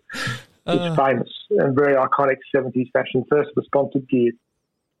called. It's famous and very iconic 70s fashion, first of the sponsored gear.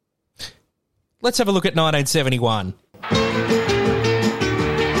 Let's have a look at 1971.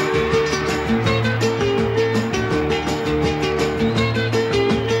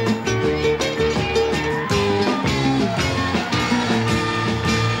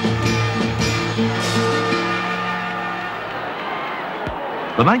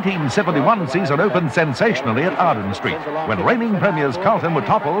 The 1971 season opened sensationally at Arden Street, when reigning premiers Carlton were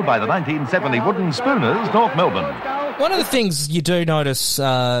toppled by the 1970 Wooden Spooners, North Melbourne. One of the things you do notice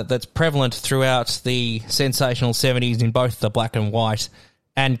that's prevalent throughout the sensational 70s in both the black and white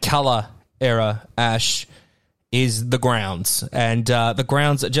and colour era, Ash, is the grounds. And the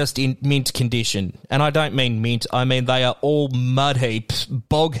grounds are just in mint condition. And I don't mean mint, I mean they are all mud heaps,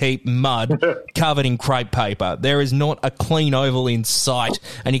 bog heap mud covered in crepe paper. There is not a clean oval in sight.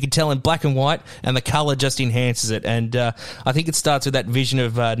 And you can tell in black and white, and the colour just enhances it. And I think it starts with that vision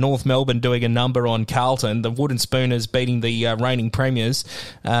of North Melbourne doing a number on Carlton, the Wooden Spooners beating the reigning premiers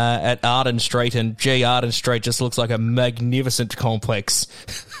at Arden Street. And Arden Street just looks like a magnificent complex.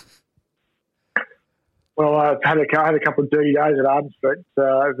 Well, I had a couple of dirty days at Arden Street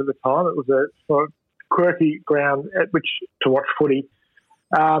over the time. It was a sort of quirky ground at which to watch footy.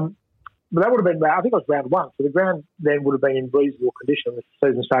 But that would have been, I think it was round one. So the ground then would have been in reasonable condition with the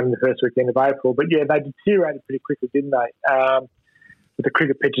season starting the first weekend of April. But yeah, they deteriorated pretty quickly, didn't they? With the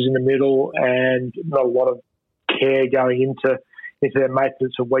cricket pitches in the middle and not a lot of care going into their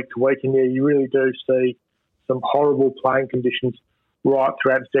maintenance from week to week. And yeah, you really do see some horrible playing conditions right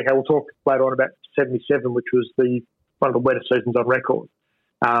throughout this decade. We'll talk later on about 77, which was one of the wettest seasons on record.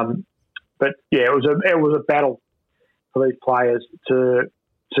 But yeah, it was a battle for these players to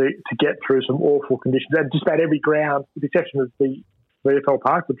get through some awful conditions. And just about every ground, with the exception of the VFL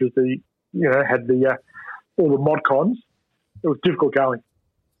Park, which was had all the mod cons, it was difficult going.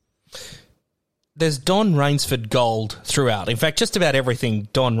 There's Don Rainsford gold throughout. In fact, just about everything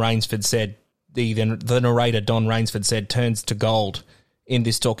Don Rainsford said, the narrator Don Rainsford said, turns to gold in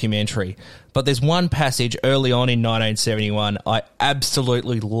this documentary. But there's one passage early on in 1971 I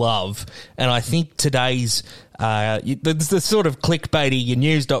absolutely love, and I think today's the sort of clickbaity your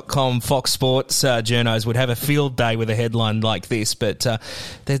news.com Fox Sports journos would have a field day with a headline like this, but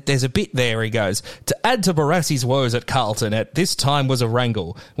there's a bit there. He goes, to add to Barassi's woes at Carlton at this time was a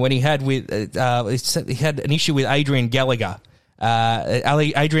wrangle when he had an issue with Adrian Gallagher,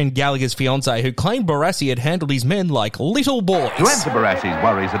 Adrian Gallagher's fiancée, who claimed Barassi had handled his men like little boys. To answer Barassi's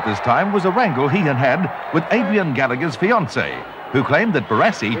worries at this time was a wrangle he had with Adrian Gallagher's fiancée, who claimed that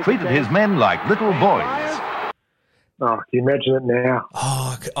Barassi treated his men like little boys. Oh, can you imagine it now?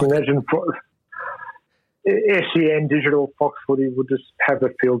 Oh, can you imagine SEN Digital Fox Footy would just have a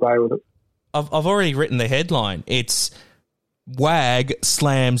field day with it. I've already written the headline. It's WAG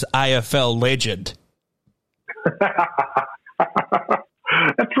slams AFL legend.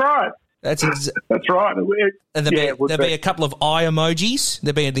 That's right. That's right. And there'll be a couple of eye emojis.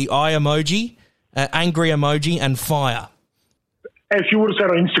 There'll be the eye emoji, angry emoji, and fire. As you would have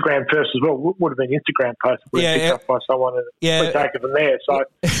said on Instagram first as well, would have been Instagram post picked up by someone and we take it from there. So,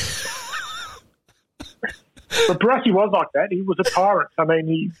 but Barassi was like that. He was a tyrant. I mean,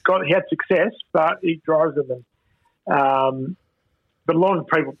 he had success, but he drove them. But a lot of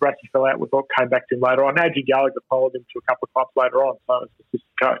the people Barassi fell out with came back to him later on. Adrian Gallagher followed him to a couple of clubs later on, so as assistant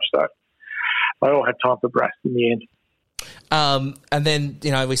coach. So they all had time for Barassi in the end. And then,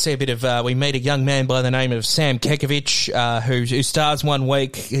 we see a bit of, we meet a young man by the name of Sam Kekovich, who stars 1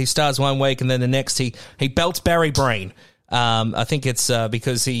 week. He stars 1 week, and then the next he belts Barry Breen. I think it's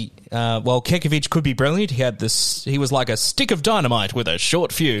because Kekovich could be brilliant. He was like a stick of dynamite with a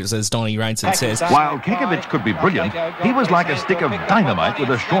short fuse, as Donnie Rainsford says. While Kekovich could be brilliant, he was like a stick of dynamite with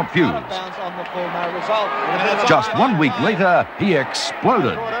a short fuse. Just 1 week later, he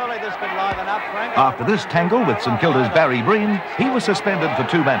exploded. After this tangle with St Kilda's Barry Breen, he was suspended for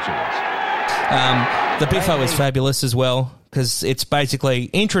 2 matches. The Biffo is fabulous as well, because it's basically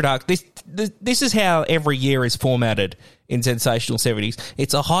This is how every year is formatted in Sensational 70s.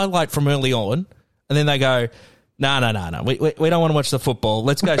 It's a highlight from early on, and then they go, no. We don't want to watch the football.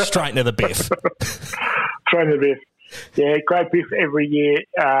 Let's go straight into the Biff. Straight into the Biff. Yeah, great Biff every year.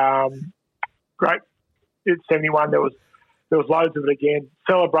 Great. In 71, there was loads of it again.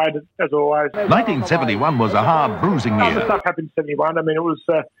 Celebrated, as always. 1971 was a hard, bruising year. Other stuff happened in 71. I mean, it was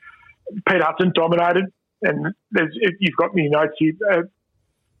Pete Hudson dominated, and you've got me notes here.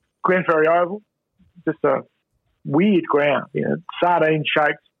 Glen Ferry Oval, just a weird ground,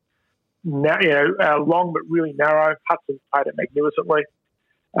 sardine-shaped, long but really narrow. Hudson played it magnificently.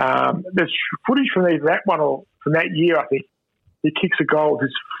 There's footage from that one or from that year, I think. He kicks a goal with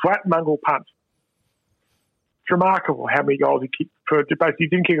his flat mungle punt. It's remarkable how many goals he kicked for. Basically, he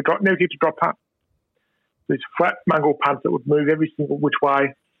didn't kick a drop, never kicked a drop punt. These flat mungle punts that would move every single which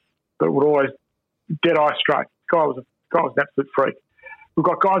way, but would always dead eye straight. Guy was an absolute freak. We've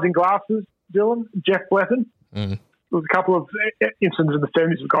got guys in glasses, Dylan, Jeff Blethen. There was a couple of incidents in the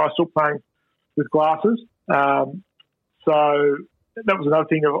 70s of guys still playing with glasses. So that was another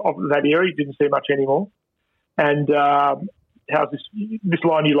thing of that era. You didn't see much anymore. And how's this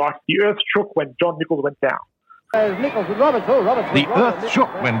line you liked? The earth shook when John Nichols went down. The earth shook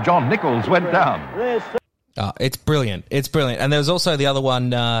when John Nichols went down. Oh, it's brilliant. It's brilliant. And there was also the other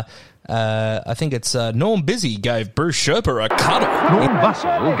one, I think it's Norm Busy gave Bruce Sherpa a cuddle. Norm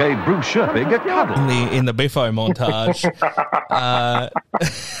Bussell gave Bruce Sherpa a cuddle. In the Biffo montage.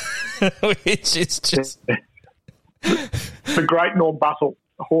 Which is just... The great Norm Bussell,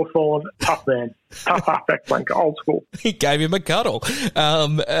 Hawthorn, tough man, tough halfback flanker, old school. He gave him a cuddle.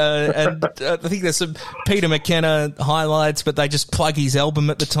 And I think there's some Peter McKenna highlights, but they just plug his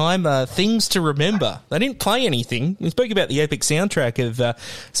album at the time, Things to Remember. They didn't play anything. We spoke about the epic soundtrack of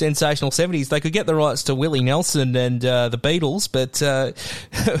Sensational 70s. They could get the rights to Willie Nelson and the Beatles, but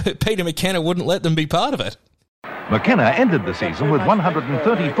Peter McKenna wouldn't let them be part of it. McKenna ended the season with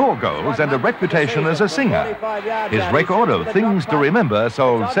 134 goals and a reputation as a singer. His record of Things to Remember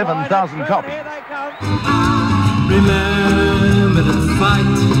sold 7,000 copies. Remember the fight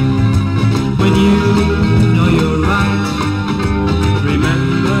when you know you're right.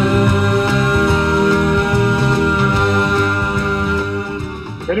 Remember.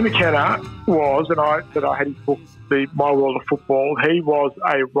 Peter McKenna was, and I had his book, My World of Football. He was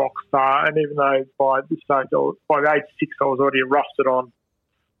a rock star, and even though by this stage, by the age 6, I was already a rusted on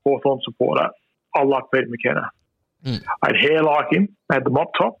Hawthorn supporter, I loved Peter McKenna. I had hair like him, I had the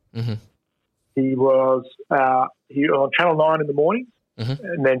mop top. He was on Channel 9 in the morning,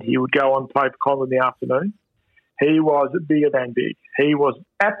 and then he would go on play for Collingwood in the afternoon. He was bigger than big. He was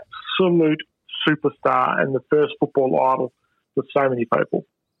absolute superstar and the first football idol for so many people.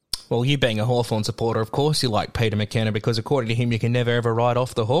 Well, you being a Hawthorn supporter, of course you like Peter McKenna because according to him, you can never ever write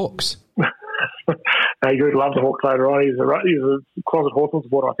off the Hawks. No, you would love the Hawks later on. He's a closet Hawthorn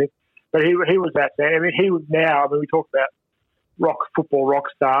supporter, I think. But he was that man. I mean, he was now, we talk about football rock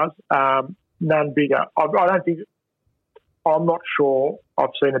stars, none bigger. I'm not sure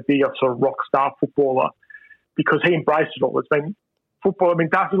I've seen a bigger sort of rock star footballer because he embraced it all. It's been football. I mean,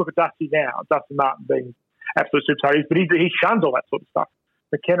 look at Dusty now. Dusty Martin being absolute superstar. But he shuns all that sort of stuff.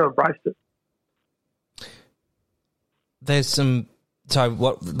 McKenna embraced it. There's some...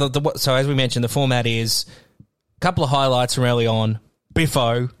 So so as we mentioned, the format is a couple of highlights from early on.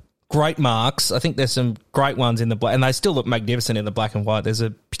 Biffo, great marks. I think there's some great ones in the black, and they still look magnificent in the black and white. There's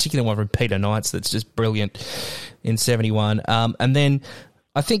a particular one from Peter Knights that's just brilliant in 71. And then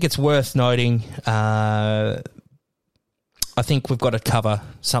I think it's worth noting... I think we've got to cover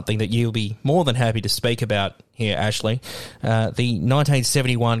something that you'll be more than happy to speak about here, Ashley. The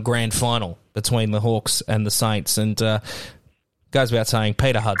 1971 grand final between the Hawks and the Saints. And goes without saying,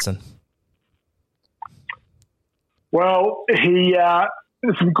 Peter Hudson. Well,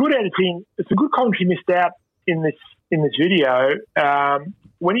 there's some good editing. There's some good commentary missed out in this video.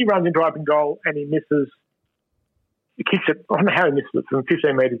 When he runs into open goal and he misses, he kicks it, I don't know how he misses it, from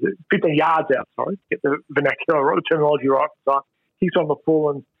 15 yards out, get the vernacular, the terminology right. Kicks on the full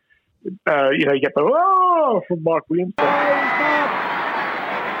and, you get the, from Mike Williams.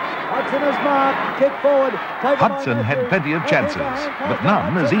 Hudson is marked, kick forward. Hudson had plenty of chances, but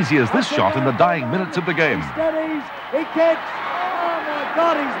none as easy as this shot in the dying minutes of the game. He steadies, he kicks. Oh my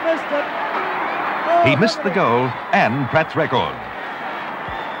God, he's missed it. Oh, he missed the goal and Pratt's record.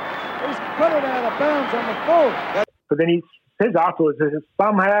 He's put it out of bounds on the full. But then he says afterwards,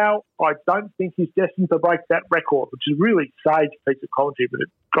 somehow I don't think he's destined to break that record, which is a really sage piece of commentary, but it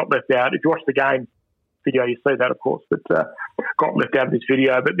got left out. If you watch the game video, you see that, of course, but got left out of this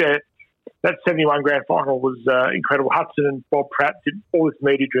video. But that 71 grand final was incredible. Hudson and Bob Pratt did all this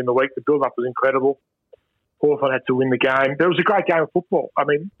media during the week. The build-up was incredible. Hawthorn had to win the game. But it was a great game of football. I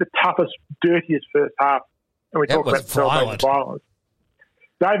mean, the toughest, dirtiest first half. And we talk about celebrating violence.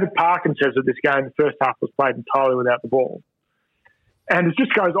 David Parkin says that this game, the first half was played entirely without the ball. And it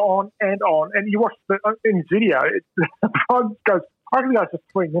just goes on. And you watch in his video, it goes, I reckon it goes for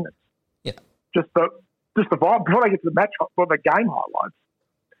 3 minutes. Yeah. Just the vibe, before they get to the match, or the game highlights.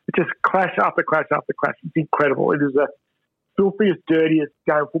 It just clash after clash after clash. It's incredible. It is the filthiest, dirtiest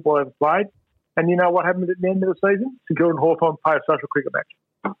game of football ever played. And you know what happened at the end of the season? St Kilda and Hawthorn play a social cricket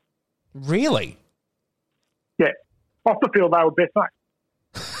match. Really? Yeah. Off the field, they were best mates.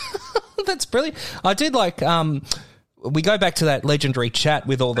 That's brilliant. I did like, we go back to that legendary chat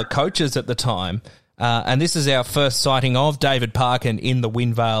with all the coaches at the time, and this is our first sighting of David Parkin in the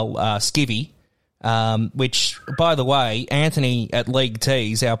Windvale skivvy, which, by the way, Anthony at League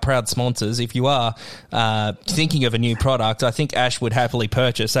Tees, our proud sponsors, if you are thinking of a new product, I think Ash would happily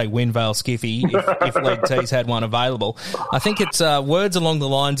purchase a Windvale skivvy if League Tees had one available. I think it's words along the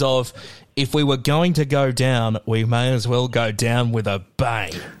lines of, if we were going to go down, we may as well go down with a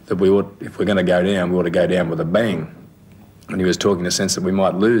bang. That we would, if we're going to go down, we ought to go down with a bang. And he was talking in the sense that we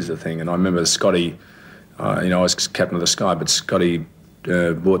might lose the thing. And I remember Scotty, I was captain of the Sky, but Scotty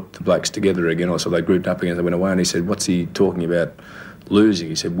brought the blokes together again, or so they grouped up again, they went away, and he said, what's he talking about losing?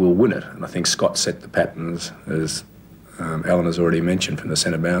 He said, we'll win it. And I think Scott set the patterns, as Alan has already mentioned, from the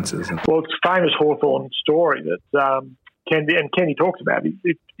centre bouncers. Well, it's a famous Hawthorn story that Kenny talks about. He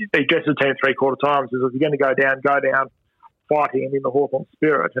addresses the team three-quarter times. He says, if you're going to go down fighting and in the Hawthorn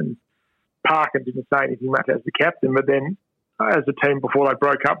spirit. And Parkin didn't say anything much as the captain, but then as the team before they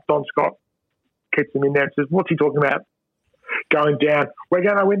broke up, Don Scott keeps them in there and says, what's he talking about? Going down, we're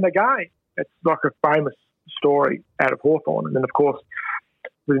going to win the game. It's like a famous story out of Hawthorn. And then, of course,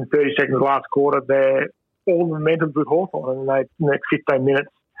 within 30 seconds of the last quarter, all the momentum's with Hawthorn. And in the next 15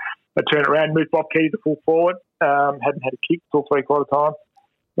 minutes, they turn it around, move Bob Keating to full forward, hadn't had a kick till three-quarter time.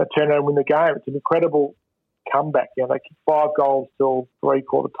 They turn around and win the game. It's an incredible comeback. They kicked 5 goals till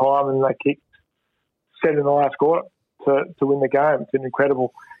three-quarter time, and they kicked 7 in the last quarter to win the game. It's an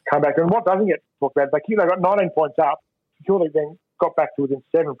incredible comeback. And what doesn't get talked about, they got 19 points up. Surely then got back to within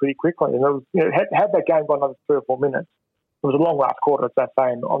 7 pretty quickly. And it was, had that game gone another 3 or 4 minutes, it was a long last quarter, as they're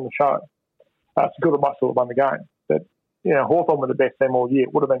saying on the show. It's good that Muscle have won the game. But, Hawthorn were the best team all year.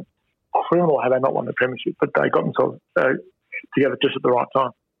 It would have been criminal had they not won the premiership, but they got themselves together just at the right time.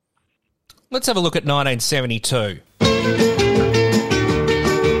 Let's have a look at 1972.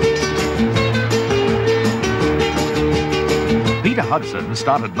 Peter Hudson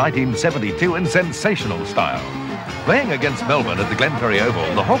started 1972 in sensational style. Playing against Melbourne at the Glenferrie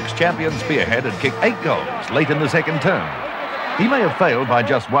Oval, the Hawks champion Spearhead had kicked 8 goals late in the second term. He may have failed by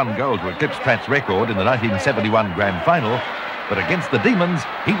just 1 goal to eclipse Pratt's record in the 1971 Grand Final, but against the Demons,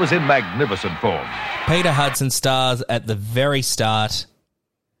 he was in magnificent form. Peter Hudson stars at the very start.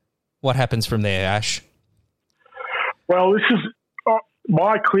 What happens from there, Ash? Well, this is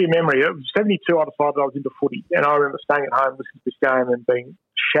my clear memory. It was 72, I decided I was into footy, and I remember staying at home listening to this game and being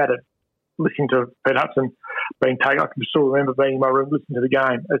shattered, listening to Pete Hudson being taken. I can still remember being in my room listening to the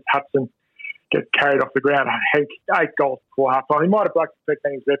game as Hudson gets carried off the ground. He had 8 goals before half-time. He might have broken Pete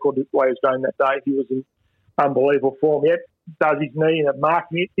Hanning's record the way he was going that day. He was in unbelievable form. Yet does his knee in a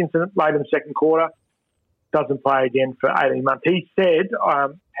marking incident late in the second quarter. Doesn't play again for 18 months. He said,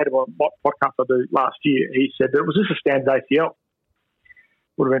 had a podcast I do last year, he said that it was just a standard ACL.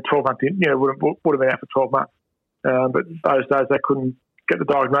 Would have been 12 months in, would have been out for 12 months. But those days they couldn't get the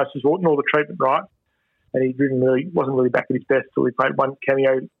diagnosis nor the treatment right. And he wasn't really back at his best till he played one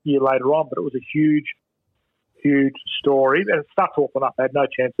cameo year later on. But it was a huge, huge story. And it started to open up. They had no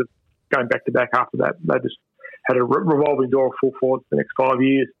chance of going back-to-back after that. They just had a revolving door of full forward for the next 5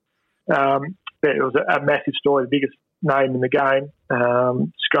 years. It was a massive story, the biggest name in the game,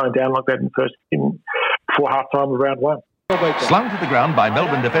 just going down like that before half-time of round 1. Slung to the ground by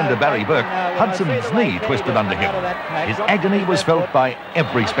Melbourne defender Barry Burke, Hudson's knee twisted under him. His agony was felt by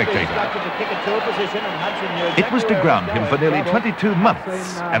every spectator. It was to ground him for nearly 22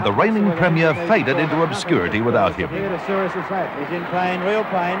 months, and the reigning premier faded into obscurity without him.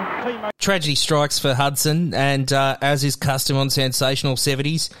 Tragedy strikes for Hudson, and as is custom on Sensational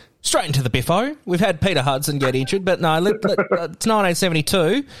 70s, straight into the biffo. We've had Peter Hudson get injured, but no, it's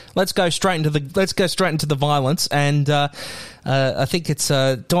 1972. Let's go straight into the violence. And I think it's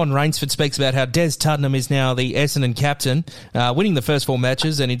Don Rainsford speaks about how Des Tuddenham is now the Essendon captain, winning the first 4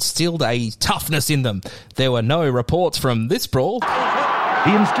 matches and instilled a toughness in them. There were no reports from this brawl.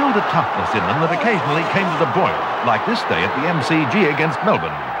 He instilled a toughness in them that occasionally came to the boil, like this day at the MCG against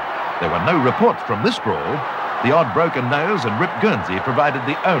Melbourne. There were no reports from this brawl. The odd broken nose and ripped Guernsey provided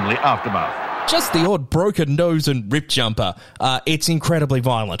the only aftermath. Just the odd broken nose and rip jumper. It's incredibly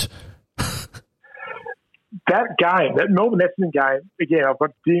violent. That game, that Melbourne-Essendon game, again, I've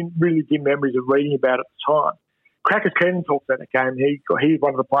got really dim memories of reading about it at the time. Crackers Keenan talks about that game. He's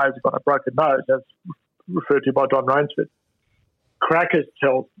one of the players who got a broken nose, as referred to by Don Rainsford. Crackers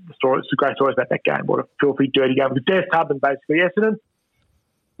tells the story. It's a great story about that game. What a filthy, dirty game. Because Des Tuddenham, basically, Essendon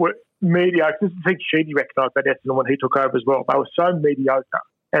were mediocre. This is the thing Sheedy recognised about Essendon when he took over as well. They were so mediocre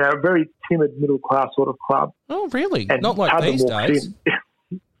and a very timid middle-class sort of club. Oh, really? And not like these days.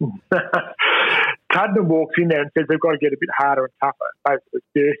 Cuddenham walks in there and says they've got to get a bit harder and tougher, basically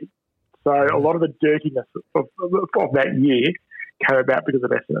dirty. So a lot of the dirtiness of that year came about because of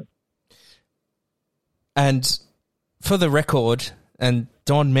Essendon. And for the record, and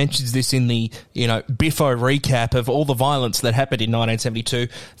Don mentions this in the Biffo recap of all the violence that happened in 1972,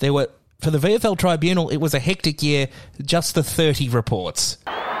 there were, for the VFL Tribunal, it was a hectic year, just the 30 reports.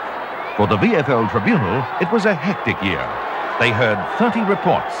 For the VFL Tribunal, it was a hectic year. They heard 30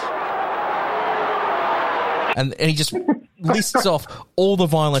 reports. And he just lists off all the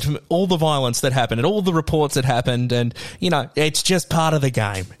violence that happened and all the reports that happened, and it's just part of the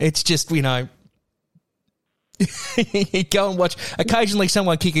game. It's just you go and watch. Occasionally,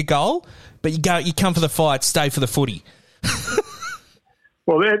 someone kick a goal, but you come for the fight, stay for the footy.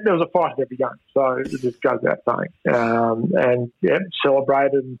 Well, there was a fight at every game, so it just goes without saying.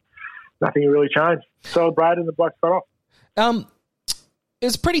 Celebrated, and nothing really changed. Celebrated, and the blokes got off. It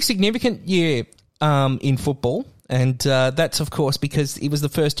was a pretty significant year in football, and that's, of course, because it was the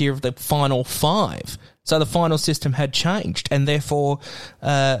first year of the Final Five. So the final system had changed, and therefore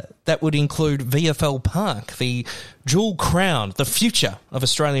that would include VFL Park, the jewel crown, the future of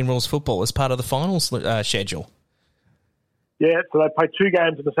Australian rules football, as part of the finals schedule. Yeah, so they played 2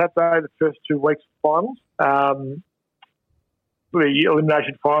 games on the Saturday, the first 2 weeks of finals. The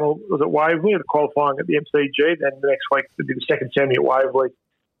elimination final was at Waverley, the qualifying at the MCG. Then the next week would be the second semi at Waverley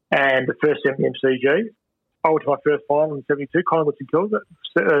and the first semi at MCG. I went to my first final in 72, Collingwood St Kilda,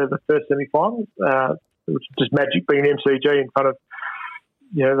 the first semi-final, which is just magic being an MCG in front of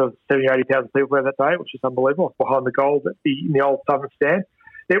there was 70,000 or 80,000 people there that day, which is unbelievable, behind the goals in the old Southern Stand.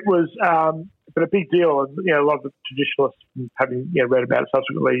 It was but a big deal, and a lot of the traditionalists, having read about it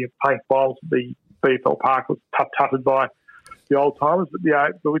subsequently, playing finals at the VFL Park was tutted by the old timers. But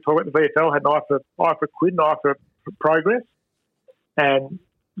when we talk about the VFL, had an eye for quid, an eye for progress, and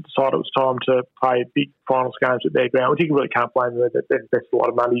decided it was time to play big finals games at their ground, which you really can't blame them. They've invested a lot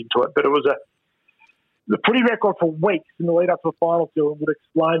of money into it. But it was the footy record for weeks in the lead up to the final two, and would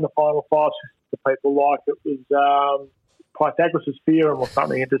explain the final five to people like it was Pythagoras' theorem or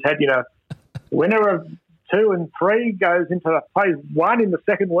something. It just had, winner of 2 and 3 goes into phase 1 in the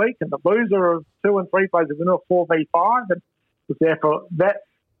second week, and the loser of 2 and 3 plays the winner of 4v5. And was therefore that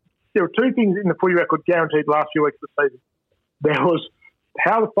there were 2 things in the footy record guaranteed the last few weeks of the season. There was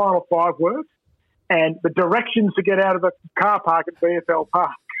how the final 5 worked and the directions to get out of the car park at VFL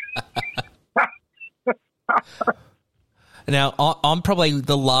Park. Now, I'm probably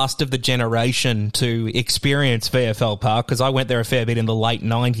the last of the generation to experience VFL Park because I went there a fair bit in the late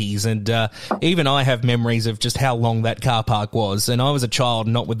 90s, and even I have memories of just how long that car park was, and I was a child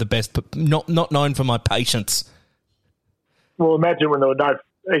not with the best, not known for my patience. Well, imagine when there was no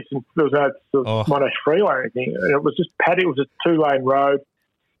Monash Freeway or anything, and it was just paddock. It was a 2-lane road.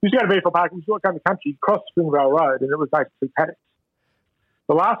 You used to go to VFL Park, you used to go in the country, cross Springvale Road, and it was basically paddocks.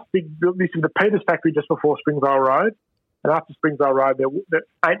 The last big, this is the Peters factory just before Springvale Road. And after Springvale Road, there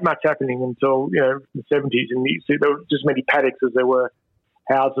ain't much happening until, the 70s. And you see there were just as many paddocks as there were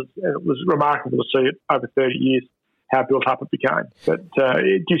houses. And it was remarkable to see it over 30 years, how built up it became. But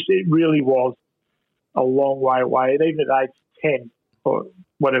it really was a long way away. And even at age 10 or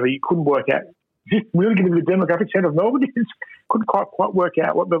whatever, you couldn't work out. Just really given the demographic centre of Melbourne, you couldn't quite work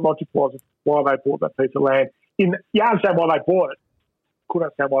out what the logic was of why they bought that piece of land. You understand why they bought it. Couldn't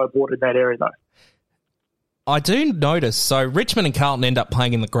understand why they bought it in that area, though. I do notice, so Richmond and Carlton end up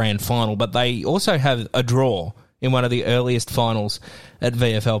playing in the grand final, but they also have a draw in one of the earliest finals at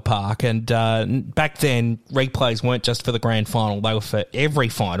VFL Park. And back then, replays weren't just for the grand final, they were for every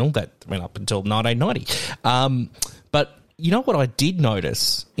final that went up until 1990. But you know what I did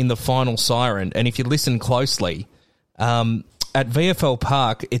notice in the final siren, and if you listen closely, at VFL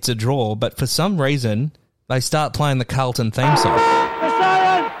Park, it's a draw, but for some reason, they start playing the Carlton theme song.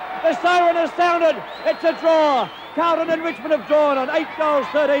 The siren has sounded. It's a draw. Carlton and Richmond have drawn on 8 goals,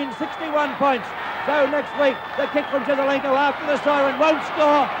 13, 61 points. So next week, the kick from Jezelenko after the siren won't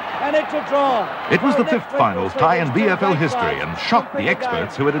score, and it's a draw. It was the 5th finals tie in VFL history and shocked the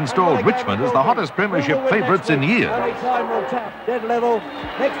experts who had installed Richmond as the hottest premiership favourites in years. Dead level.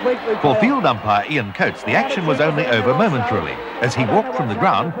 Next week For field umpire Ian Coates, the action was only over momentarily. As he walked from the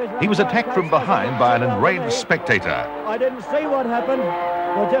ground, he was attacked from behind by an enraged spectator. I didn't see what happened.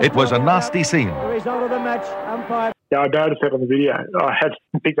 It was a nasty scene. The result of the match, umpire. Yeah, I noticed that on the video. I had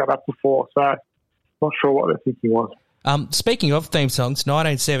picked that up before, so not sure what their thinking was. Speaking of theme songs,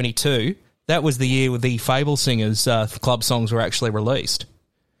 1972, that was the year with the Fable Singers club songs were actually released.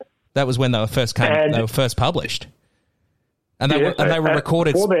 That was when they were first published. And they were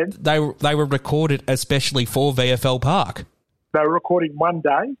recorded. They were recorded especially for VFL Park. they were recording one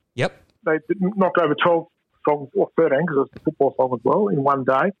day. Yep. They knocked over 12 songs, or 13, because it was a football song as well, in one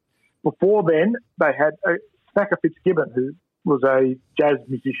day. Before then, they had Snacker Fitzgibbon, who was a jazz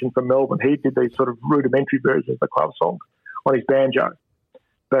musician from Melbourne. He did these sort of rudimentary versions of the club song on his banjo.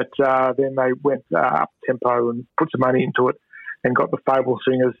 But then they went up tempo and put some money into it and got the Fable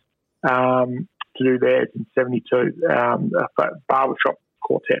Singers to do theirs in 72, a barbershop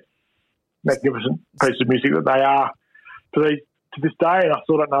quartet. Magnificent piece of music that they are to this day, and I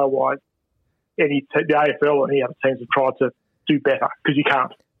still don't know why the AFL or any other teams have tried to do better, because you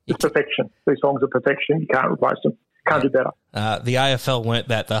can't. It's perfection. These songs are perfection. You can't replace them. Can't do better. The AFL learnt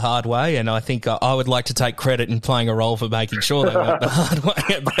that the hard way, and I think I would like to take credit in playing a role for making sure they learnt the hard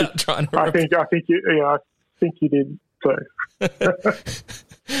way about trying to. I think you did too.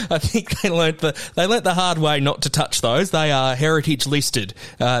 I think they learnt the hard way not to touch those. They are heritage listed.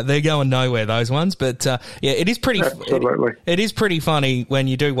 They're going nowhere, those ones. But it is pretty. Absolutely. It is pretty funny when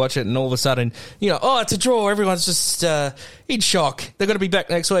you do watch it, and all of a sudden, it's a draw. Everyone's just in shock. They're going to be back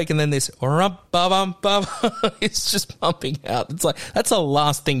next week, and then this it's just pumping out. It's like that's the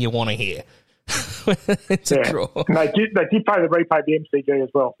last thing you want to hear. It's a draw. And they did pay the replay the MCG as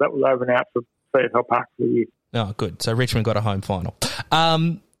well. That was over and out for VFL Park for the year. Oh, good. So Richmond got a home final.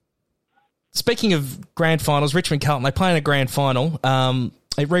 Speaking of grand finals, Richmond Carlton, they play in a grand final.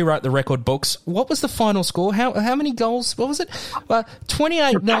 They rewrote the record books. What was the final score? How many goals? What was it?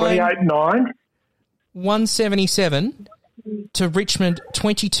 28-9. 28-9. 177 to Richmond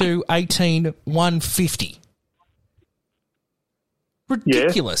 22-18, 150.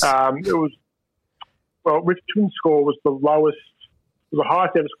 Ridiculous. Yes. It was. Well, Richmond's score was the lowest. It was the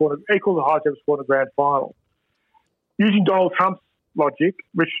highest ever scored, equal to the highest ever scored in a grand final. Using Donald Trump's logic,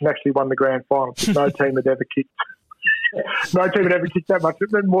 Richmond actually won the grand final because no team had ever kicked that much,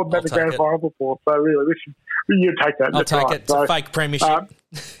 more than that in the grand final before. So really, Richmond, you take that. I'll take it. It's a fake premiership.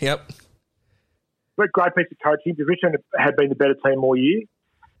 Yep. But great piece of coaching. Richmond had been the better team all year.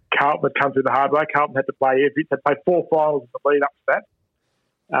 Carlton had come through the hard way. Carlton had to play 4 finals in the lead up to that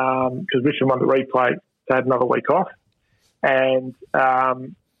because Richmond won the replay. They had another week off. And,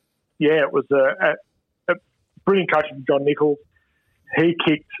 it was a brilliant coaching from John Nichols. He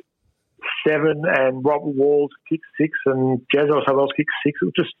kicked 7 and Robert Walls kicked 6 and Jazz or someone else kicked 6. It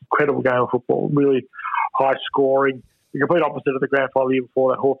was just an incredible game of football, really high scoring. The complete opposite of the grand final the year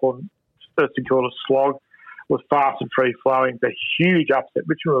before, that Hawthorn St Kilda slog was fast and free-flowing. The huge upset.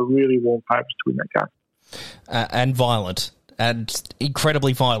 Richmond were really warm favourites to win that game. And violent. And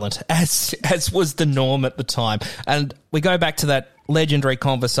incredibly violent, as was the norm at the time. And we go back to that legendary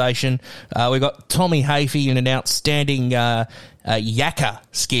conversation. We got Tommy Hafey in an outstanding Yakka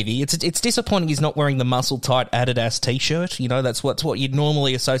skivvy. It's disappointing he's not wearing the muscle-tight Adidas T-shirt. That's what you'd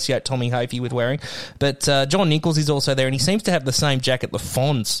normally associate Tommy Hafey with wearing. But John Nichols is also there, and he seems to have the same jacket the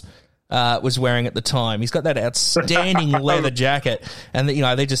Fonz was wearing at the time. He's got that outstanding leather jacket, and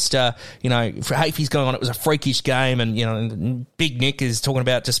they just Hafey's going on. It was a freakish game, and Big Nick is talking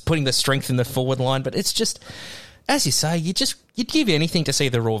about just putting the strength in the forward line. But it's just, as you say, you'd give anything to see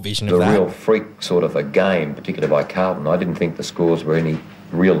the raw vision of that. The real freak sort of a game, particularly by Carlton. I didn't think the scores were any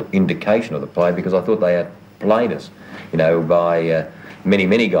real indication of the play because I thought they outplayed us, by many,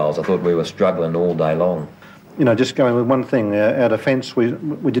 many goals. I thought we were struggling all day long. Just going with one thing, our defence, we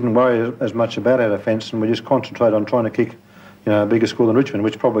didn't worry as much about our defence, and we just concentrated on trying to kick, a bigger score than Richmond,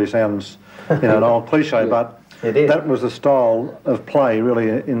 which probably sounds, an old cliche, but that was the style of play really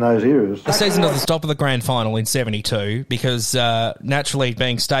in those eras. The season doesn't stop at the grand final in 72 because naturally,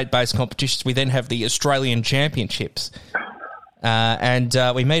 being state-based competitions, we then have the Australian Championships, and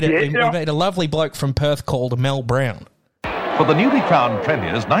we meet a lovely bloke from Perth called Mel Brown. For the newly crowned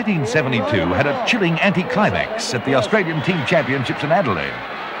premiers, 1972 had a chilling anti-climax at the Australian Team Championships in Adelaide.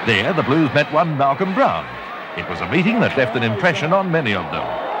 There, the Blues met one Malcolm Brown. It was a meeting that left an impression on many of them.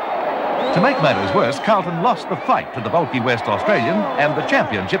 To make matters worse, Carlton lost the fight to the bulky West Australian and the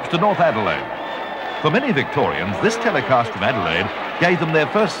championships to North Adelaide. For many Victorians, this telecast from Adelaide gave them their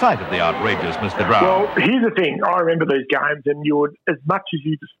first sight of the outrageous Mr. Brown. Well, here's the thing. I remember these games, and you would, as much as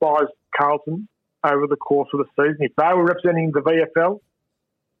you despised Carlton over the course of the season, if they were representing the VFL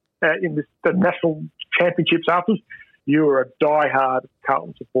in the national championships afterwards, you were a die-hard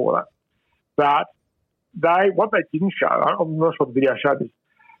Carlton supporter. But what they didn't show, I'm not sure what the video showed this,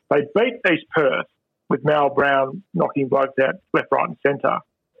 they beat East Perth with Mal Brown knocking blokes out left, right and centre.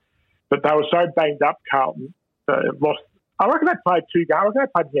 But they were so banged up, Carlton, they lost. I reckon they played 2 games. I reckon they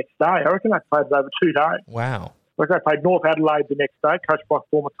played the next day. I reckon they played it over 2 days. Wow. I reckon they played North Adelaide the next day, coached by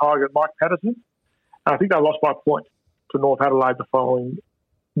former Tiger Mike Patterson. And I think they lost by a point to North Adelaide the following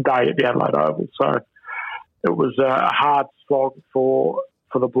day at the Adelaide Oval. So it was a hard slog for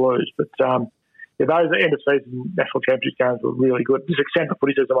the Blues. But those end of season national championship games were really good. Just extend the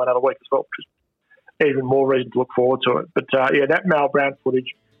footy season another week as well, which is even more reason to look forward to it. But that Mal Brown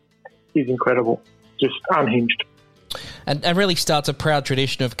footage is incredible, just unhinged. And really starts a proud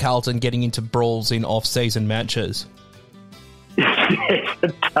tradition of Carlton getting into brawls in off-season matches. Yes,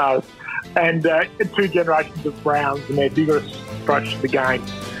 it does. And 2 generations of Browns and their vigorous approach to the game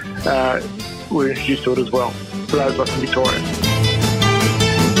were introduced to it as well, for those of us in Victoria.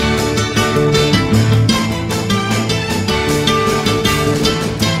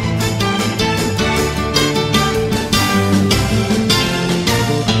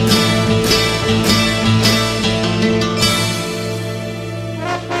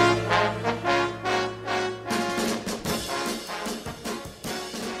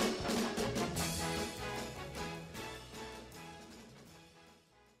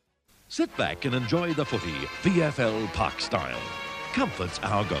 Sit back and enjoy the footy, VFL Park style. Comfort's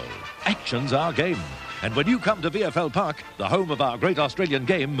our goal. Action's our game. And when you come to VFL Park, the home of our great Australian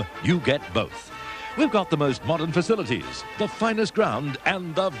game, you get both. We've got the most modern facilities, the finest ground,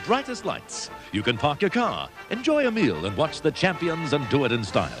 and the brightest lights. You can park your car, enjoy a meal, and watch the champions and do it in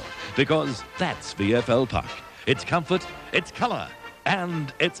style. Because that's VFL Park. It's comfort, it's colour,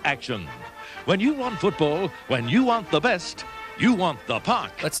 and it's action. When you want football, when you want the best, you want the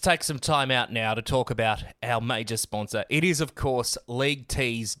park. Let's take some time out now to talk about our major sponsor. It is, of course,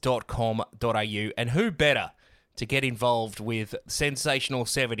 leaguetees.com.au. And who better to get involved with Sensational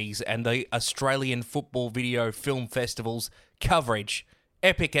 70s and the Australian Football Video Film Festival's coverage,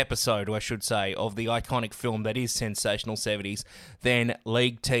 epic episode, I should say, of the iconic film that is Sensational 70s, than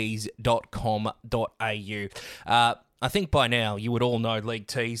leaguetees.com.au. I think by now you would all know League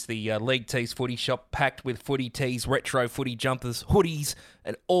Tees, the League Tees footy shop packed with footy tees, retro footy jumpers, hoodies,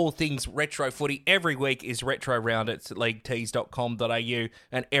 and all things retro footy. Every week is Retro Round at leaguetees.com.au,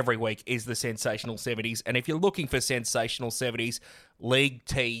 and every week is the Sensational 70s. And if you're looking for Sensational 70s, League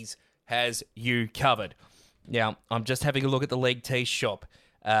Tees has you covered. Now, I'm just having a look at the League Tees shop.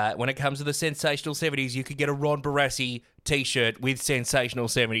 When it comes to the Sensational 70s, you could get a Ron Barassi t-shirt with Sensational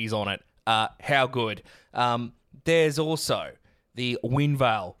 70s on it. How good. There's also the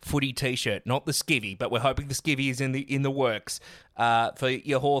Winvale footy t-shirt, not the skivvy, but we're hoping the skivvy is in the works for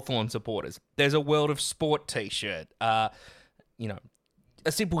your Hawthorn supporters. There's a World of Sport t-shirt. A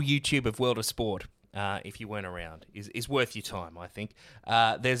simple YouTube of World of Sport, if you weren't around, is worth your time, I think.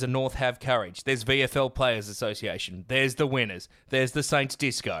 There's a North Have Courage. There's VFL Players Association. There's the Winners. There's the Saints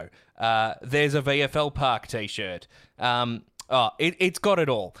Disco. There's a VFL Park t-shirt. It's got it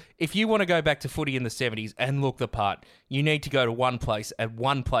all. If you want to go back to footy in the 70s and look the part, you need to go to one place and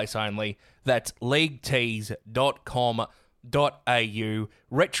one place only. That's leaguetees.com.au.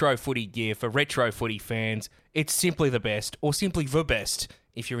 Retro footy gear for retro footy fans. It's simply the best, or simply the best,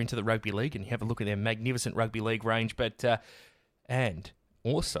 if you're into the rugby league and you have a look at their magnificent rugby league range. But and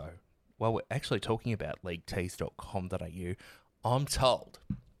also, while we're actually talking about leaguetees.com.au, I'm told,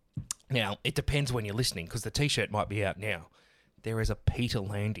 now it depends when you're listening because the t-shirt might be out now, there is a Peter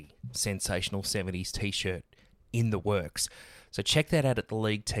Landy Sensational 70s t-shirt in the works. So check that out at the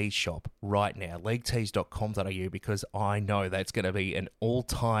League Tees shop right now, leaguetees.com.au, because I know that's going to be an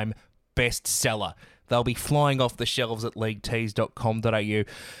all-time bestseller. They'll be flying off the shelves at leaguetees.com.au.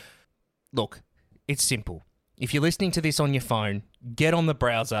 Look, it's simple. If you're listening to this on your phone, get on the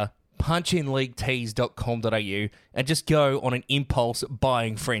browser, punch in leaguetees.com.au, and just go on an impulse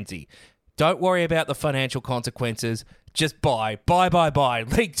buying frenzy. Don't worry about the financial consequences. Just buy.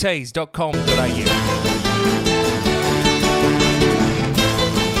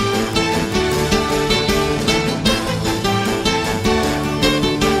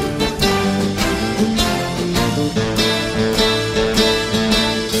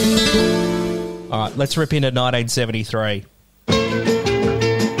 All right, let's rip into 1973.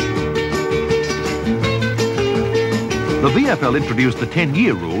 The VFL introduced the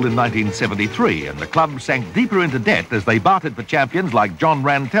 10-year rule in 1973, and the club sank deeper into debt as they bartered for champions like John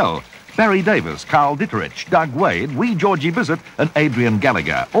Rantell, Barry Davis, Carl Ditterich, Doug Wade, wee Georgie Bissett, and Adrian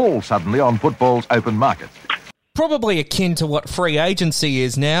Gallagher, all suddenly on football's open market. Probably akin to what free agency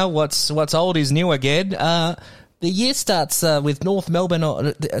is now. What's old is new again. The year starts with North Melbourne,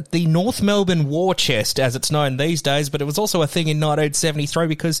 the North Melbourne War Chest, as it's known these days, but it was also a thing in 1973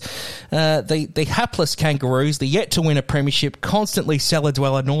 because the hapless Kangaroos, the yet-to-win a premiership, constantly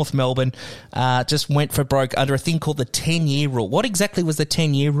cellar-dweller North Melbourne, just went for broke under a thing called the 10-year rule. What exactly was the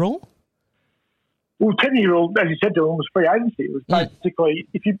 10-year rule? Well, 10-year rule, as you said, Dylan, was free agency. It was basically,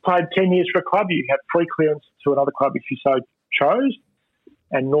 if you played 10 years for a club, you had free clearance to another club if you so chose.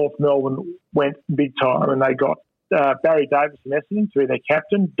 and North Melbourne went big time, and they got Barry Davis from Essendon to be their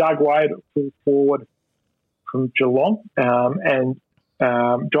captain, Doug Wade at full forward from Geelong, and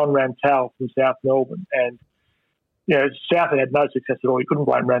John Rantall from South Melbourne. And, you know, South had no success at all. You couldn't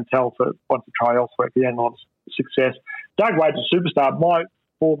blame Rantall for wanting to try elsewhere. He had a lot of success. Doug Wade's a superstar. My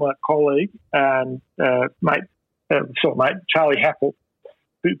former colleague and mate, Charlie Happel,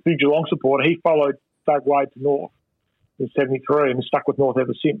 big Geelong supporter, he followed Doug Wade to North in 73 and stuck with North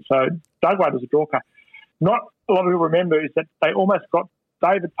ever since. So Doug Wade was a draw card. Not a lot of people remember is that they almost got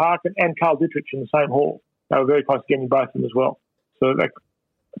David Parkin and Carl Dittrich in the same hall. They were very close to getting both of them as well. So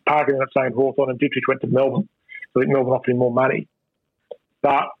Parkin ended up saying Hawthorn and Dittrich went to Melbourne. So I think Melbourne offered him more money.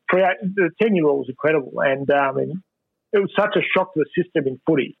 But the 10-year rule was incredible. And it was such a shock to the system in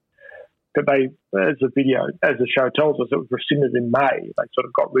footy that they, as the show tells us, it was rescinded in May. They sort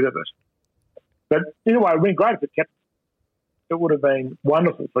of got rid of it. But in a way, it would have been great if it kept. It would have been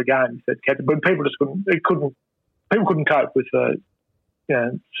wonderful for a game if it kept. But people just couldn't. People couldn't cope with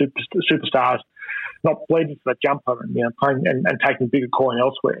superstars not bleeding for the jumper and playing and taking bigger coin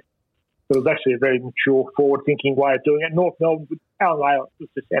elsewhere. But it was actually a very mature, forward-thinking way of doing it. North Melbourne, Alan Layer was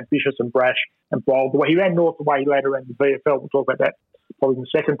just ambitious and brash and bold. The way he ran North, the way he later ran the VFL, we'll talk about that probably in the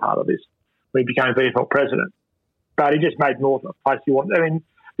second part of this, when he became VFL president. But he just made North a place he wanted. I mean,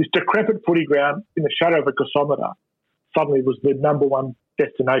 this decrepit footy ground in the shadow of a gasometer suddenly was the number one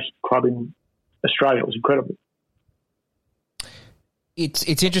destination club in Australia. It was incredible.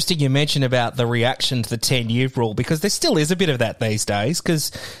 It's interesting you mentioned about the reaction to the 10-year rule, because there still is a bit of that these days,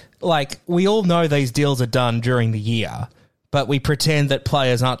 because, like, we all know these deals are done during the year, but we pretend that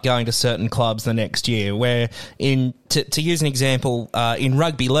players aren't going to certain clubs the next year, where, to use an example, in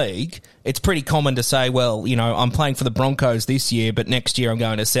rugby league, it's pretty common to say, well, I'm playing for the Broncos this year, but next year I'm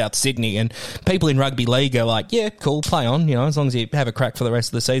going to South Sydney, and people in rugby league are like, yeah, cool, play on, as long as you have a crack for the rest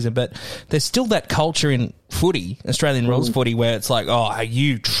of the season. But there's still that culture in footy, Australian rules footy, where it's like, oh,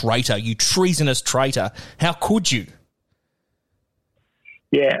 you traitor, you treasonous traitor, how could you?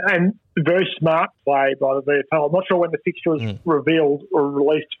 Yeah, and very smart play by the VFL. I'm not sure when the fixture was revealed or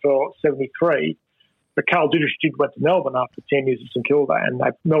released for 73, but Carl Dittrich went to Melbourne after 10 years of St Kilda, and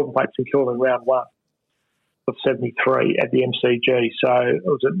Melbourne played St Kilda in round 1 of 73 at the MCG. So it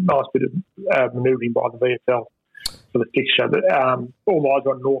was a nice bit of manoeuvring by the VFL for the fixture. But, all eyes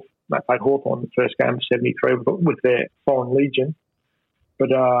on North. They played Hawthorn in the first game of 73 with their foreign legion. But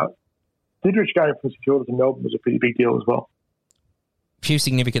Dittrich going from St Kilda to Melbourne was a pretty big deal as well. Few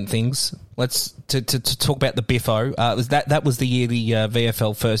significant things. Let's to talk about the Biffo. That was the year the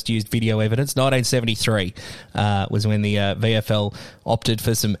VFL first used video evidence. 1973 was when the VFL opted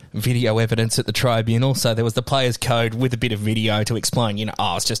for some video evidence at the tribunal. So there was the players' code with a bit of video to explain,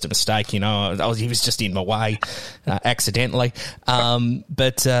 it's just a mistake. He was just in my way accidentally.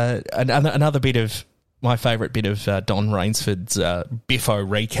 But another bit of my favourite bit of Don Rainsford's Biffo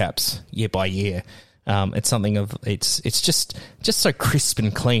recaps year by year. It's something of it's just so crisp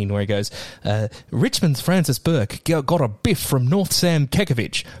and clean, where he goes, Richmond's Francis Burke got a biff from North Sam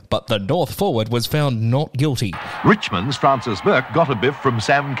Kekovich, but the North forward was found not guilty. Richmond's Francis Burke got a biff from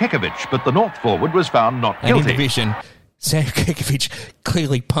Sam Kekovich, but the North forward was found not guilty. And in the vision, Sam Kekovich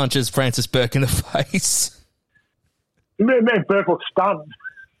clearly punches Francis Burke in the face. Burke was stunned.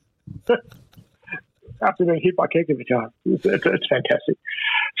 After being hit by Kekovich, it's fantastic.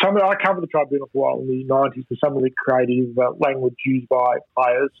 I covered the tribunal for a while in the 90s, and some of the creative language used by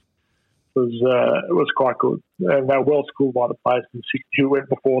players was quite good. And they were well schooled by the players who went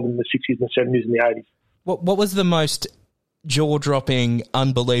before them in the 60s and the 70s and the 80s. What was the most jaw-dropping,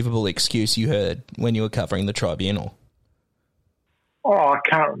 unbelievable excuse you heard when you were covering the tribunal? Oh, I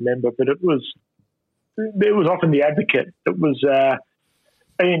can't remember, but it was often the advocate. It was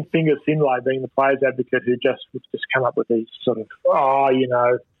Ian Finger Finlay being the players' advocate, who just would come up with these sort of,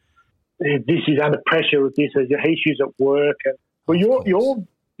 this is under pressure with this, there's issues at work. And, well,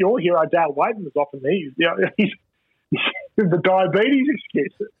 your hero, Dale Wayden, was often he's the diabetes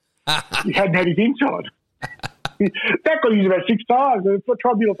excuse. He hadn't had his inside. That got used about 6 times. The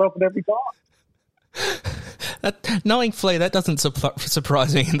tribunal felt it every time. Knowing Flea, that doesn't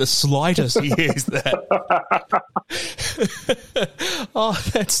surprise me in the slightest. He used that. Oh,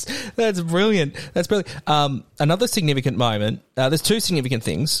 that's brilliant. That's brilliant. Another significant moment. There's two significant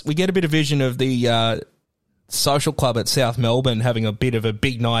things. We get a bit of vision of the social club at South Melbourne having a bit of a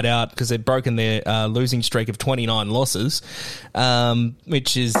big night out because they've broken their losing streak of 29 losses,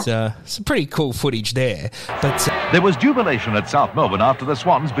 which is some pretty cool footage there. But there was jubilation at South Melbourne after the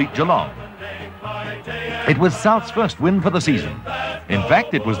Swans beat Geelong. It was South's first win for the season. In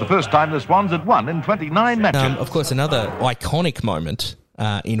fact, it was the first time the Swans had won in 29 matches. Of course, another iconic moment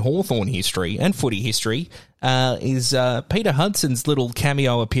in Hawthorn history and footy history is Peter Hudson's little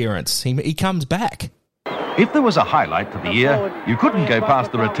cameo appearance. He comes back. If there was a highlight to the year, you couldn't go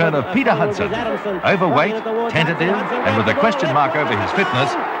past the return of Peter Hudson. Overweight, tentative, and with a question mark over his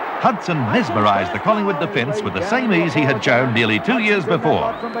fitness, Hudson mesmerised the Collingwood defence with the same ease he had shown nearly 2 years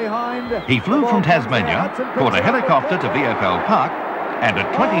before. He flew from Tasmania, caught a helicopter to VFL Park, and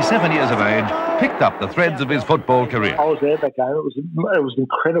at 27 years of age, picked up the threads of his football career. I was there that game. It was an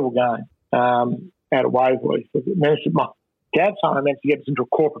incredible game out of Waverley. My dad's son managed to get us into a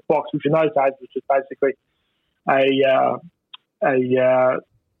corporate box, which in those days was just basically a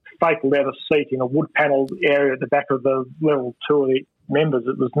fake leather seat in a wood-panelled area at the back of the level 2 of the members.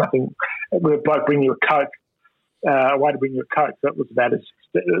 It was nothing. We would bloke bring you a Coke, a way to bring you a Coke. That was about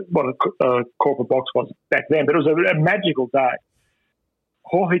what a corporate box was back then. But it was a magical day.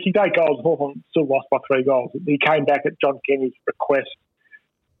 He kicked 8 goals. Hawthorn still lost by 3 goals. He came back at John Kenny's request.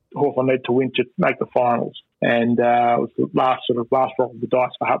 Hawthorn needed to win to make the finals, and it was the last roll of the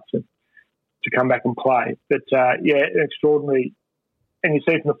dice for Hudson to come back and play. But extraordinary. And you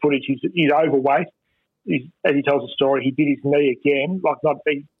see from the footage, he's overweight. As he tells the story, he did his knee again.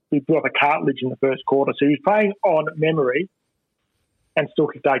 He blew up a cartilage in the first quarter. So he was playing on memory and still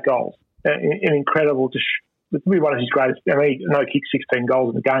kicked 8 goals. An incredible. It's really one of his greatest. I mean, he kicked 16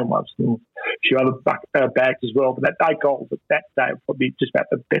 goals in the game once, and a few other bags as well. But that 8 goals at that day was probably just about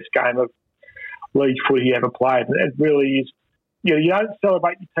the best game of league footy he ever played. And it really is. You don't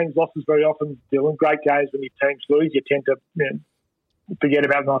celebrate your team's losses very often, Dylan. Great games when your teams lose, you tend to forget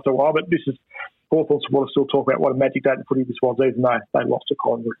about them after a while. But this is Hawthorn supporters still talk about what a magic day the footy this was, even though they lost to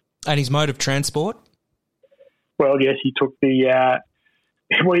Collingwood. And his mode of transport? Well, yes, he took the.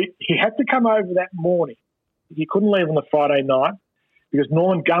 He had to come over that morning. He couldn't leave on the Friday night because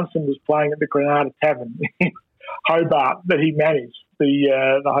Norman Gunston was playing at the Granada Tavern in Hobart that he managed,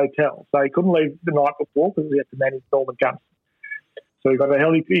 the hotel. So he couldn't leave the night before because he had to manage Norman Gunston. So he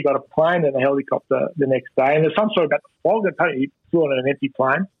got a plane and a helicopter the next day. And there's some story about the fog. Apparently he flew on an empty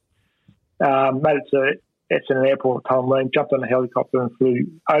plane, made it to Essendon Airport at Tullamarine, jumped on a helicopter and flew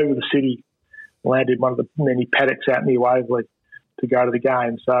over the city, landed in one of the many paddocks out near Waverley to go to the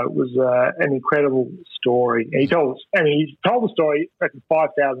game. So it was an incredible story. And he's told the story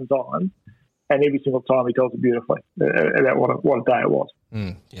 5,000 times, and every single time he tells it beautifully about what a day it was.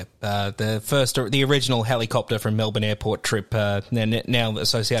 The original helicopter from Melbourne Airport trip, now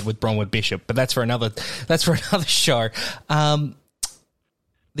associated with Bronwyn Bishop, but that's for another show.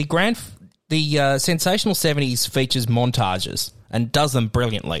 The Sensational 70s features montages and does them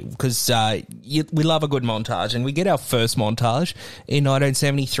brilliantly because we love a good montage, and we get our first montage in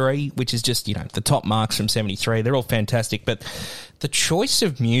 1973, which is just, the top marks from 73. They're all fantastic, but the choice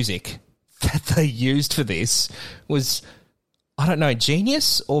of music that they used for this was, I don't know,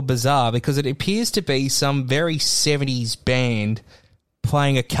 genius or bizarre, because it appears to be some very 70s band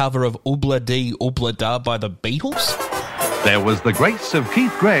playing a cover of Oobla Dee Oobla Da by the Beatles. There was the grace of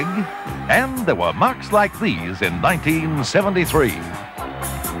Keith Gregg, and there were marks like these in 1973.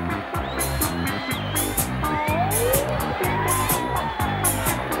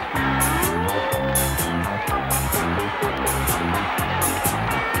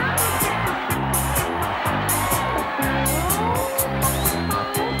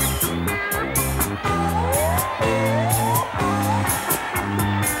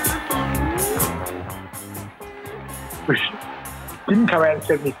 Which didn't come out in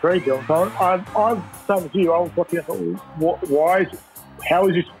 73, Dylan. So I'm saying with you, I was watching it, how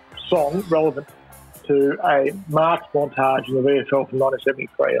is this song relevant to a marks montage in the VFL from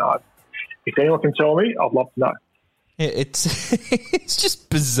 1973? If anyone can tell me, I'd love to know. It's just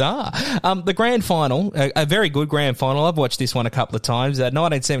bizarre. The grand final, a very good grand final. I've watched this one a couple of times.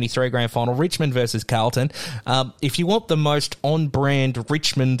 1973 grand final, Richmond versus Carlton. If you want the most on-brand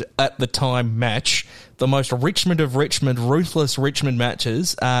Richmond at the time match, the most Richmond of Richmond, ruthless Richmond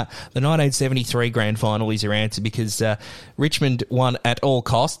matches, the 1973 grand final is your answer, because Richmond won at all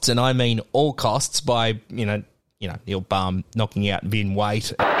costs, and I mean all costs, by Neil Baum knocking out Vin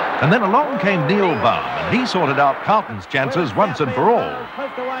Waite. And then along came Neil Baum, and he sorted out Carlton's chances once and for all.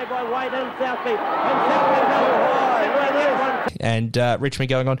 And Richmond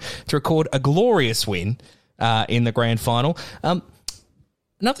going on to record a glorious win in the grand final.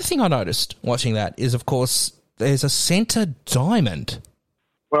 Another thing I noticed watching that is, of course, there's a centre diamond.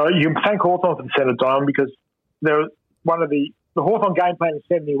 Well, you can thank Hawthorn for the centre diamond, because the Hawthorn game plan in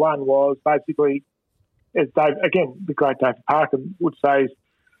 71 was basically, as Dave, again, the great David Parker would say, is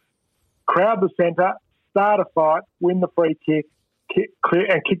crowd the centre, start a fight, win the free kick,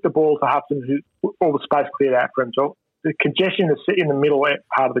 and kick the ball to Hudson, who all the space cleared out for him. So the congestion in the middle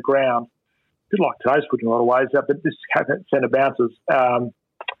part of the ground, a bit like today's footy in a lot of ways, but this centre bounces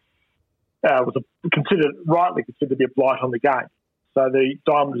was rightly considered to be a blight on the game. So the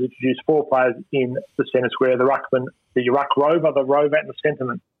Diamonds introduced 4 players in the centre square: the ruckman, the ruck rover, the rover, and the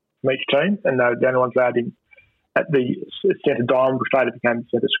centreman from each team, and they're the only ones allowed in at the centre diamond, which later became the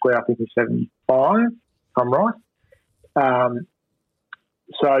centre square, I think in 75, if I'm right.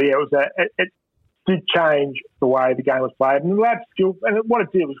 It did change the way the game was played, and it allowed skill. And what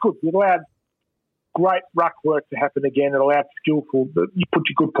it did was good. It allowed great ruck work to happen again. It allowed skillful. You put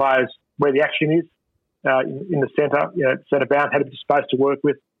your good players where the action is in the centre. Centre bounce had a bit of space to work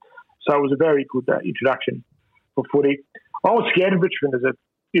with. So it was a very good introduction for footy. I was scared of Richmond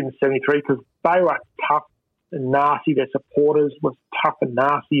in '73 because they were tough and nasty. Their supporters were tough and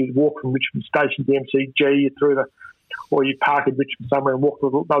nasty. You'd walk from Richmond Station to MCG, or you'd park in Richmond somewhere and walk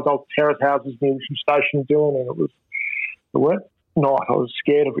to those old terrace houses near Richmond Station doing, and it weren't nice. I was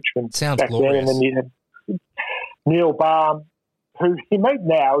scared of Richmond. Sounds back glorious. then. And then you had Neil Baum, who you meet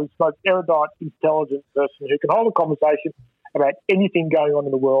now, is the most erudite, intelligent person who can hold a conversation about anything going on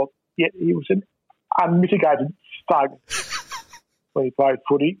in the world, yet he was an unmitigated thug when he played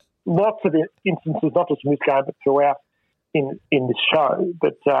footy. Lots of instances, not just in this game, but throughout in this show,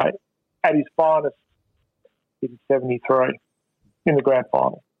 but at his finest in '73 in the grand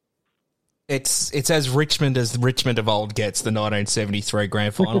final. It's as Richmond of old gets, the 1973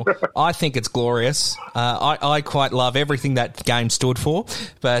 grand final. I think it's glorious. I quite love everything that game stood for,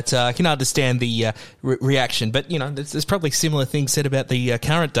 but I can understand the reaction. But, there's probably similar things said about the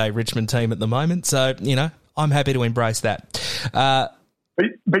current day Richmond team at the moment. So, I'm happy to embrace that.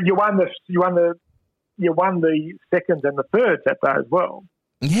 But you won the second and the third that day as well.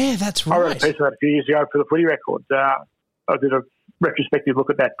 Yeah, that's right. I wrote a piece about a few years ago for the Footy Records. I did a retrospective look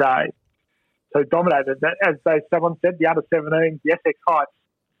at that day. So dominated that, as someone said, the under 17, the Essex Heights,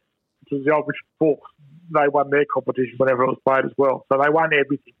 which was the old Richmond Forks, they won their competition whenever it was played as well. So they won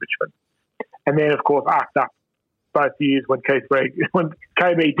everything, Richmond. And then, of course, arced up both years when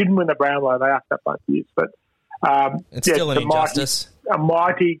KB didn't win the Brownlow, they arced up both years. But it's still an injustice. A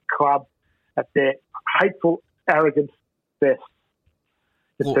mighty club at their hateful, arrogant best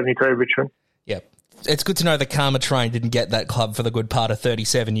in 73 Richmond. Yeah. It's good to know the Karma Train didn't get that club for the good part of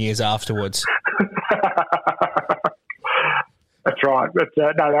 37 years afterwards. That's right. But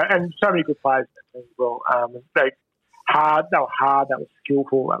and so many good players as well. They were hard, they were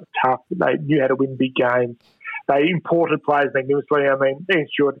skillful, they were tough, they knew how to win big games. They imported players magnificently. I mean, Ian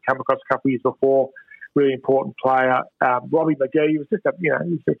Stewart had come across a couple of years before, really important player. Robbie McGee was just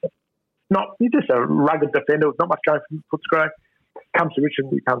just a rugged defender with not much going from Footscray. Comes to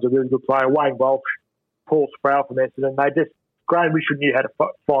Richmond, becomes a really good player. Wayne Walsh, Paul Sproul from Essendon. Graham Richmond knew how to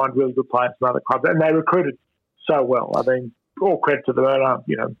find really good players from other clubs, and they recruited so well. I mean, all credit to them.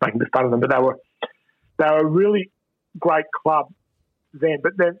 Making the fun of them, but they were a really great club then.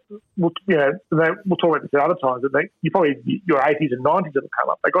 But then we'll talk about this at other times. But your 80s and 90s that come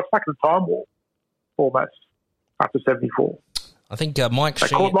up. They got stuck in the time war almost after 74. I think Mike Sheehan...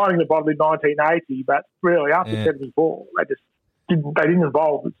 They caught lightning in the bottle in 1980, but really after 74, they didn't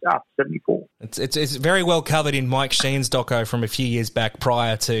evolve after 74. It's very well covered in Mike Sheehan's doco from a few years back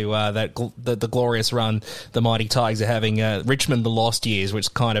prior to the glorious run the Mighty Tigers are having, Richmond the Lost Years,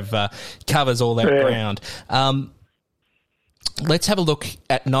 which kind of covers all that ground. Let's have a look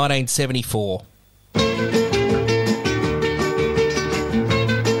at 1974.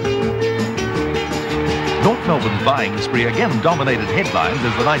 North Melbourne's buying spree again dominated headlines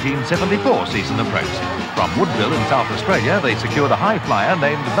as the 1974 season approached. From Woodville in South Australia, they secured a high flyer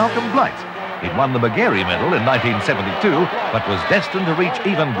named Malcolm Blight. He'd won the Magarey Medal in 1972, but was destined to reach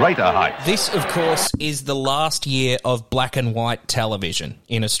even greater heights. This, of course, is the last year of black and white television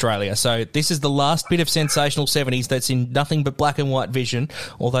in Australia. So this is the last bit of sensational 70s that's in nothing but black and white vision,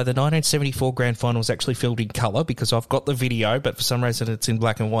 although the 1974 grand final was actually filmed in colour because I've got the video, but for some reason it's in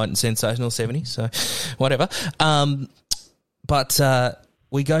black and white and sensational 70s, so whatever.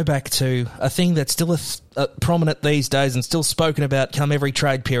 We go back to a thing that's still prominent these days and still spoken about come every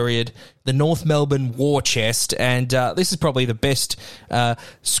trade period, the North Melbourne War Chest. And this is probably the best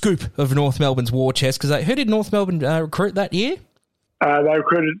scoop of North Melbourne's War Chest, because who did North Melbourne recruit that year? They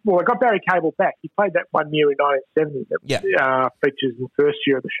recruited, they got Barry Cable back. He played that 1 year in 1970 that features in the first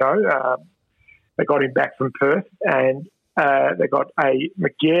year of the show. They got him back from Perth, and they got a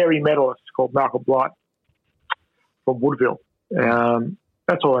Magarey medalist called Malcolm Blight from Woodville.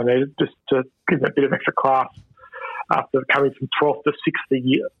 That's all I needed, just to give them a bit of extra class after coming from 12th to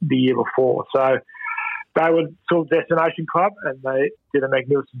 6th the year before. So they were sort of destination club, and they did a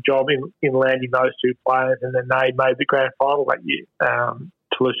magnificent job in landing those two players, and then they made the grand final that year.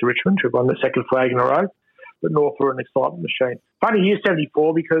 Toulouse to Richmond, who won the second flag in a row, but North were an excitement machine. Funny year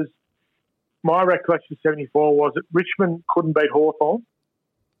 74, because my recollection of 74 was that Richmond couldn't beat Hawthorn,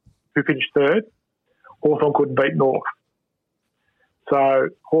 who finished third. Hawthorn couldn't beat North. So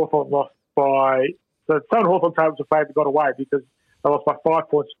Hawthorn lost by... So some Hawthorn tables of favour got away because they lost by 5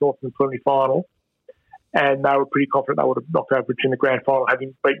 points to North in the preliminary final, and they were pretty confident they would have knocked over Richmond in the grand final,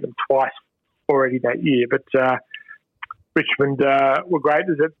 having beaten them twice already that year. But Richmond were great.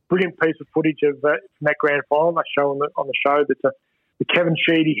 There's a brilliant piece of footage of from that grand final. They show on the show that the Kevin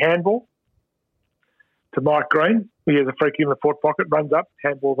Sheedy handball to Mike Green. He has a free kick in the forward pocket, runs up,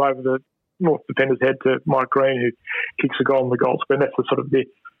 handballs over the North defender's head to Mike Green, who kicks a goal in the goal square. And that's the sort of the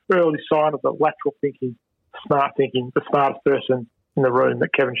early sign of the lateral thinking, smart thinking, the smartest person in the room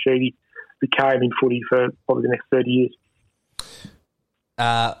that Kevin Sheedy became in footy for probably the next 30 years.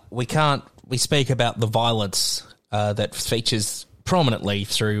 We speak about the violence that features prominently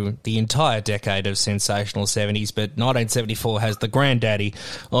through the entire decade of sensational 70s, but 1974 has the granddaddy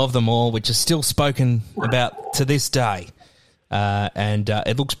of them all, which is still spoken about to this day. And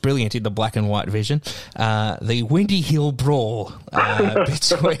it looks brilliant in the black and white vision. The Windy Hill brawl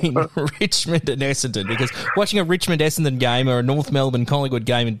between Richmond and Essendon, because watching a Richmond-Essendon game or a North Melbourne-Collingwood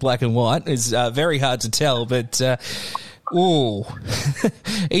game in black and white is very hard to tell, but...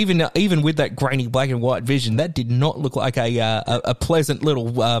 even with that grainy black and white vision, that did not look like a pleasant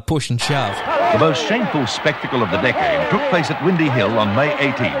little push and shove. The most shameful spectacle of the decade took place at Windy Hill on May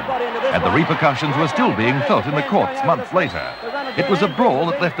 18, and the repercussions were still being felt in the courts months later. It was a brawl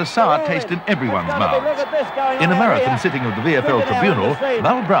that left a sour taste in everyone's mouths. In a marathon sitting of the VFL Tribunal,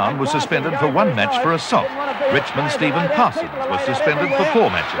 Mal Brown was suspended for 1 match for assault. Richmond Stephen Parsons was suspended for 4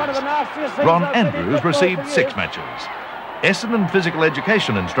 matches. Ron Andrews received 6 matches. Essendon physical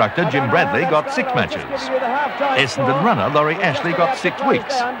education instructor Jim Bradley got 6 matches. Essendon runner Laurie Ashley got 6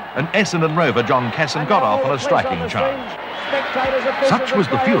 weeks. And Essendon rover John Casson got off on a striking charge. Such was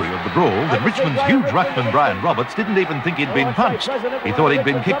the fury of the brawl that Richmond's huge ruckman Brian Roberts didn't even think he'd been punched. He thought he'd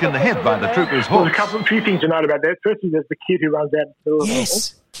been kicked in the head by the troopers' horse. There's a few things to note about that. Firstly, there's the kid who runs out in the middle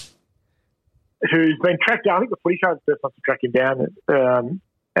who's been tracked down. I think the footy show is the first time to track him down.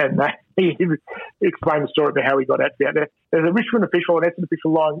 And he explained the story about how he got out there. There's a Richmond official, an Essendon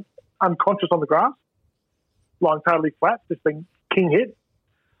official, lying unconscious on the grass, lying totally flat, just being king hit.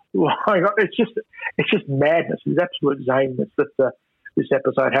 It's just madness. It's absolute zameness that this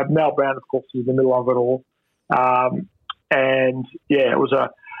episode had. Mal Brown, of course, is in the middle of it all, and yeah, it was a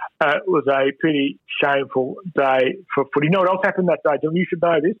pretty shameful day for footy. You know what else happened that day, John? You should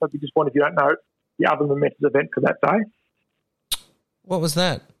know this. I'd be disappointed if you don't know the other momentous event for that day. What was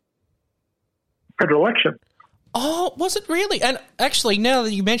that? Federal election. Oh, was it really? And actually, now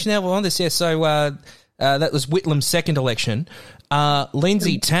that you mention that, we're on this, yeah, so that was Whitlam's second election.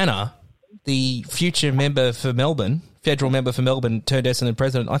 Lindsay Tanner, the future member for Melbourne, federal member for Melbourne, turned Essendon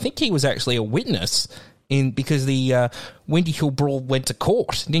president, I think he was actually a witness because the Windy Hill brawl went to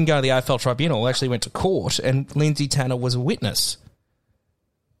court. It didn't go to the AFL Tribunal, actually went to court, and Lindsay Tanner was a witness.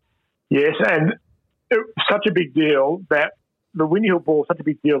 Yes, and it was such a big deal that the Windy Hill brawl was such a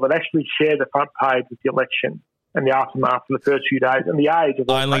big deal that actually shared the front page with the election and the aftermath for the first few days, and the Age of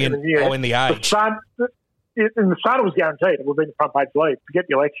in the Age. In the Sun, it was guaranteed it would be the front page lead. Forget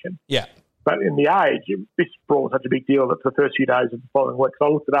the election. Yeah. But in the Age, this brawl was such a big deal that for the first few days of the following week, so I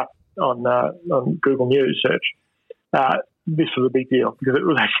looked it up on Google News search. This was a big deal because it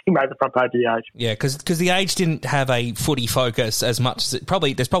was actually made the front page of the Age. Yeah, because the Age didn't have a footy focus as much as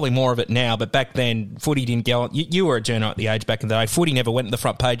there's probably more of it now, but back then footy didn't go on. You were a journo at the Age back in the day. Footy never went to the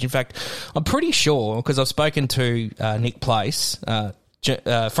front page. In fact, I'm pretty sure, because I've spoken to Nick Place,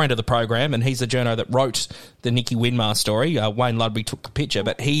 friend of the program, and he's the journo that wrote the Nicky Winmar story. Wayne Ludwig took the picture,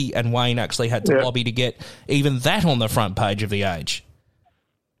 but he and Wayne actually had to lobby to get even that on the front page of the Age.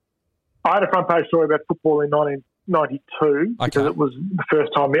 I had a front page story about football in 1992 because it was the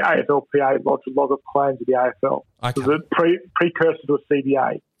first time the AFLPA lodged a lot of claims to the AFL. It was a precursor to a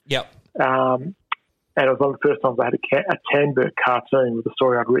CBA. Yep. And it was one of the first times I had a Tanberg cartoon with the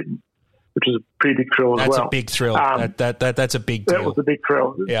story I'd written, which was a pretty big thrill as well. That's a big thrill. That's a big deal. That was a big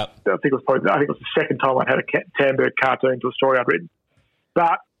thrill. Yeah. I think it was the second time I'd had a Tanberg cartoon to a story I'd written.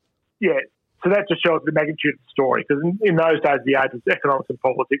 But, yeah, so that just shows the magnitude of the story, because in those days, the Age was economics and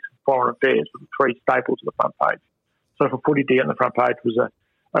politics and foreign affairs were the three staples of the front page. So for footy to get on the front page was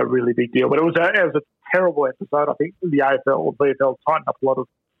a really big deal. But it was a terrible episode. I think the AFL or VFL tightened up a lot of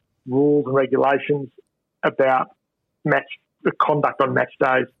rules and regulations about the conduct on match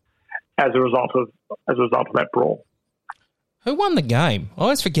days. as a result of that brawl. Who won the game? I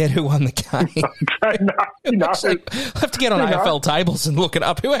always forget who won the game. I don't know. Actually, I have to get on AFL tables and look it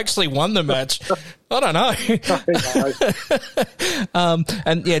up. Who actually won the match? I don't know.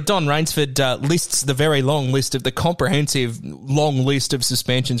 And yeah, Don Rainsford lists the very long list of the comprehensive long list of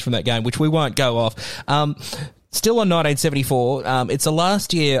suspensions from that game, which we won't go off. Still on 1974, it's the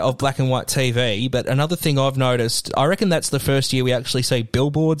last year of black and white TV, but another thing I've noticed, I reckon that's the first year we actually see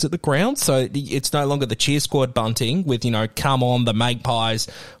billboards at the ground, so it's no longer the cheer squad bunting with, come on, the Magpies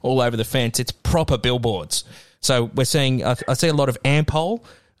all over the fence. It's proper billboards. So we're seeing, I see a lot of Ampol,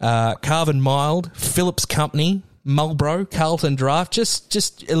 Carvin Mild, Phillips Company, Marlboro, Carlton Draft,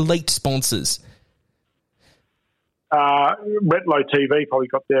 just elite sponsors. Retlow TV probably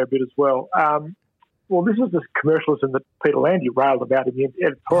got there a bit as well. Well, this is the commercialism that Peter Landy railed about in the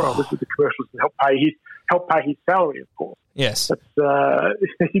editorial. This is the commercialism that help pay his salary, of course. Yes. That's,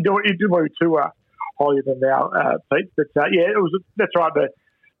 you didn't want to be too holier than thou, Pete. But, that's right,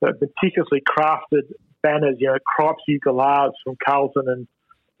 the meticulously crafted banners, Cripes Gallards from Carlton and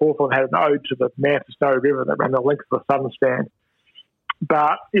Hawthorn had an ode to the man for Snowy River that ran the length of the Southern Stand.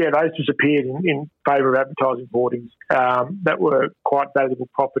 But, those disappeared in favour of advertising hoardings that were quite valuable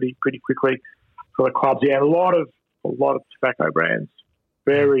property pretty quickly for the clubs. Yeah, a lot of tobacco brands,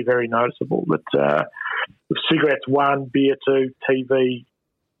 very, very noticeable. But cigarettes 1, beer 2, TV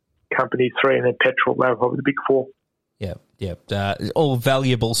company 3, and then petrol. They were probably the big 4. Yeah. All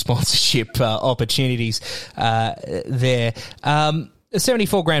valuable sponsorship opportunities there. The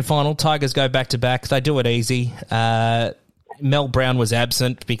 74 grand final, Tigers go back-to-back. They do it easy. Mel Brown was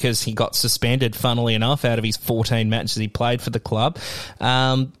absent because he got suspended, funnily enough, out of his 14 matches he played for the club.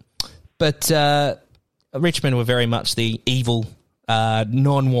 But Richmond were very much the evil,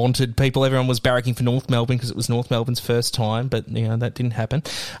 non-wanted people. Everyone was barracking for North Melbourne because it was North Melbourne's first time, but that didn't happen.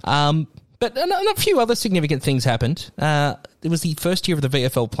 But a few other significant things happened. It was the first year of the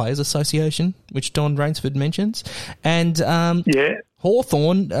VFL Players Association, which Don Rainsford mentions, and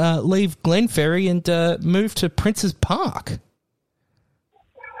Hawthorn leave Glenferrie and move to Princes Park.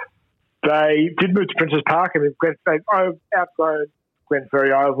 They did move to Princes Park, and they've outgrown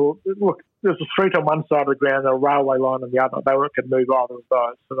Glenferrie Oval. Look, there was a street on one side of the ground and a railway line on the other. They weren't going to move either of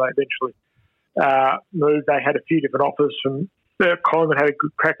those, so they eventually moved. They had a few different offers from Collingwood. Had a good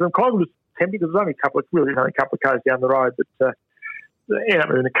crack. Collingwood was tempting because it was only a couple of k's down the road, but they ended up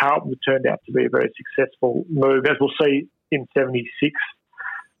moving to Carlton. It turned out to be a very successful move, as we'll see in 76.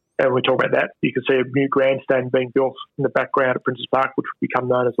 And we talk about that. You can see a new grandstand being built in the background at Princes Park, which will become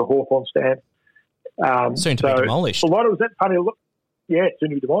known as the Hawthorn Stand. Soon to be demolished. A lot of that funny. Yeah, soon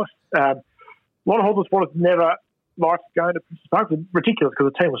to be demolished. A lot of Hawthorn supporters never liked going to Princes Park. It was ridiculous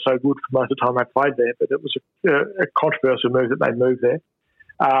because the team was so good for most of the time they played there, but it was a controversial move that they moved there.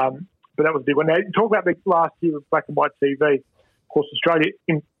 But that was a big one. Now, you talk about the last year of black and white TV. Of course, Australia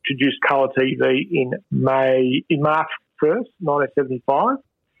introduced colour TV in March 1st, 1975.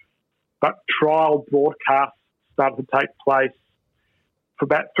 But trial broadcasts started to take place for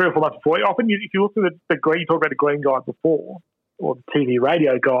about 3 or 4 months before. Often, if you look at the green, you talk about the Green Guide before, or the TV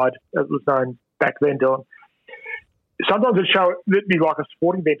Radio Guide, as it was known back then, Dylan. Sometimes it'd be like a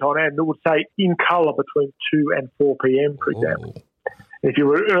sporting event on, and it would say in colour between 2 and 4 p.m, for example. If you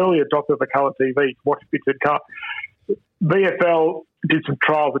were an early adopter of the colour TV, watch bits in colour. VFL did some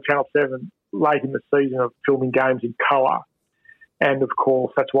trials with Channel 7 late in the season of filming games in colour. And, of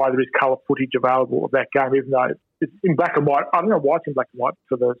course, that's why there is colour footage available of that game, even though it's in black and white. I don't know why it's in black and white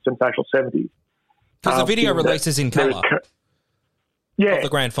for the sensational 70s. Because the video releases in colour. Yeah. Of the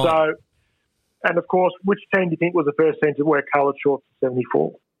grand final. So, and, of course, which team do you think was the first team to wear coloured shorts in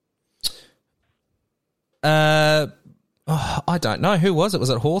 74? I don't know. Who was it?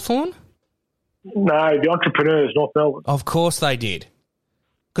 Was it Hawthorn? No, the Entrepreneurs, North Melbourne. Of course they did.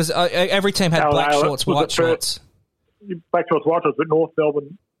 Because every team had black shorts, white shorts. Black shorts, white shorts, but North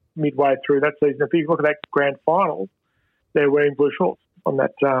Melbourne midway through that season. If you look at that grand final, they're wearing blue shorts on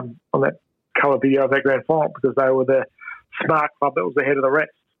that colour video of that grand final because they were the smart club that was ahead of the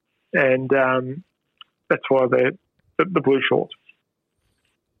rest, and that's why they're the blue shorts.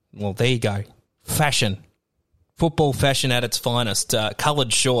 Well, there you go. Fashion. Football fashion at its finest.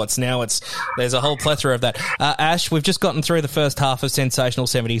 Coloured shorts. Now there's a whole plethora of that. Ash, we've just gotten through the first half of Sensational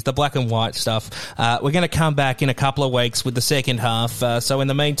 70s, the black and white stuff. We're going to come back in a couple of weeks with the second half. So in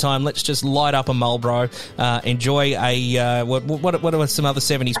the meantime, let's just light up a Marlboro. Enjoy a... what are some other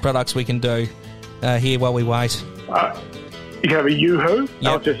 70s products we can do here while we wait? You can have a Yoo-Hoo.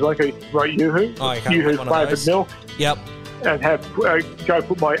 Yep. Just like a Yoo-Hoo. Oh, you can't Yoo-Hoo have one of those. flavoured milk. Yep. And have go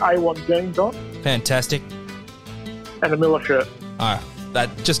put my A1 jeans on. Fantastic. And a Miller shirt. All right.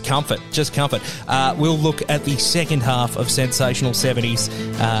 just comfort. We'll look at the second half of Sensational 70s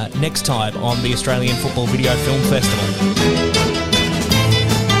next time on the Australian Football Video Film Festival.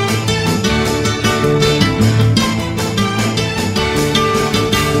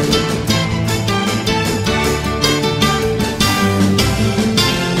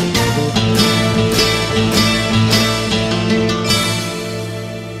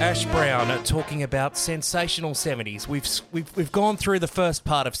 Talking about Sensational 70s. We've gone through the first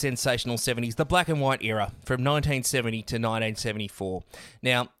part of Sensational 70s, the black and white era from 1970 to 1974.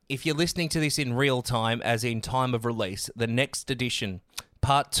 Now, if you're listening to this in real time, as in time of release, the next edition,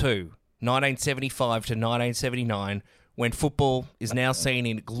 part 2, 1975 to 1979, when football is now seen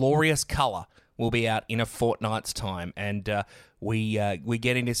in glorious colour, will be out in a fortnight's time. And we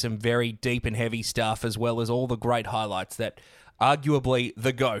get into some very deep and heavy stuff, as well as all the great highlights that arguably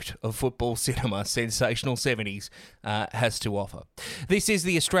the GOAT of football cinema, Sensational 70s, has to offer. This is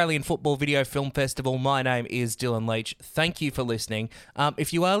the Australian Football Video Film Festival. My name is Dylan Leach. Thank you for listening.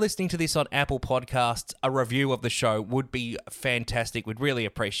 If you are listening to this on Apple Podcasts, a review of the show would be fantastic. We'd really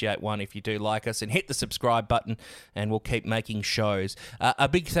appreciate one if you do like us, and hit the subscribe button, and we'll keep making shows. A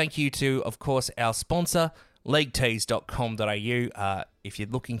big thank you to, of course, our sponsor, leaguetees.com.au. If you're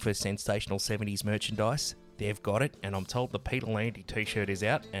looking for Sensational 70s merchandise, they've got it, and I'm told the Peter Landy t-shirt is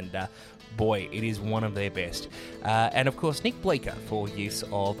out, and boy, it is one of their best. And of course, Nick Bleeker for use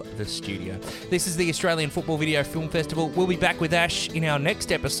of the studio. This is the Australian Football Video Film Festival. We'll be back with Ash in our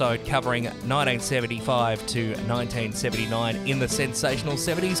next episode covering 1975 to 1979 in the Sensational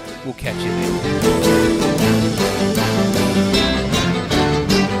 70s. We'll catch you then.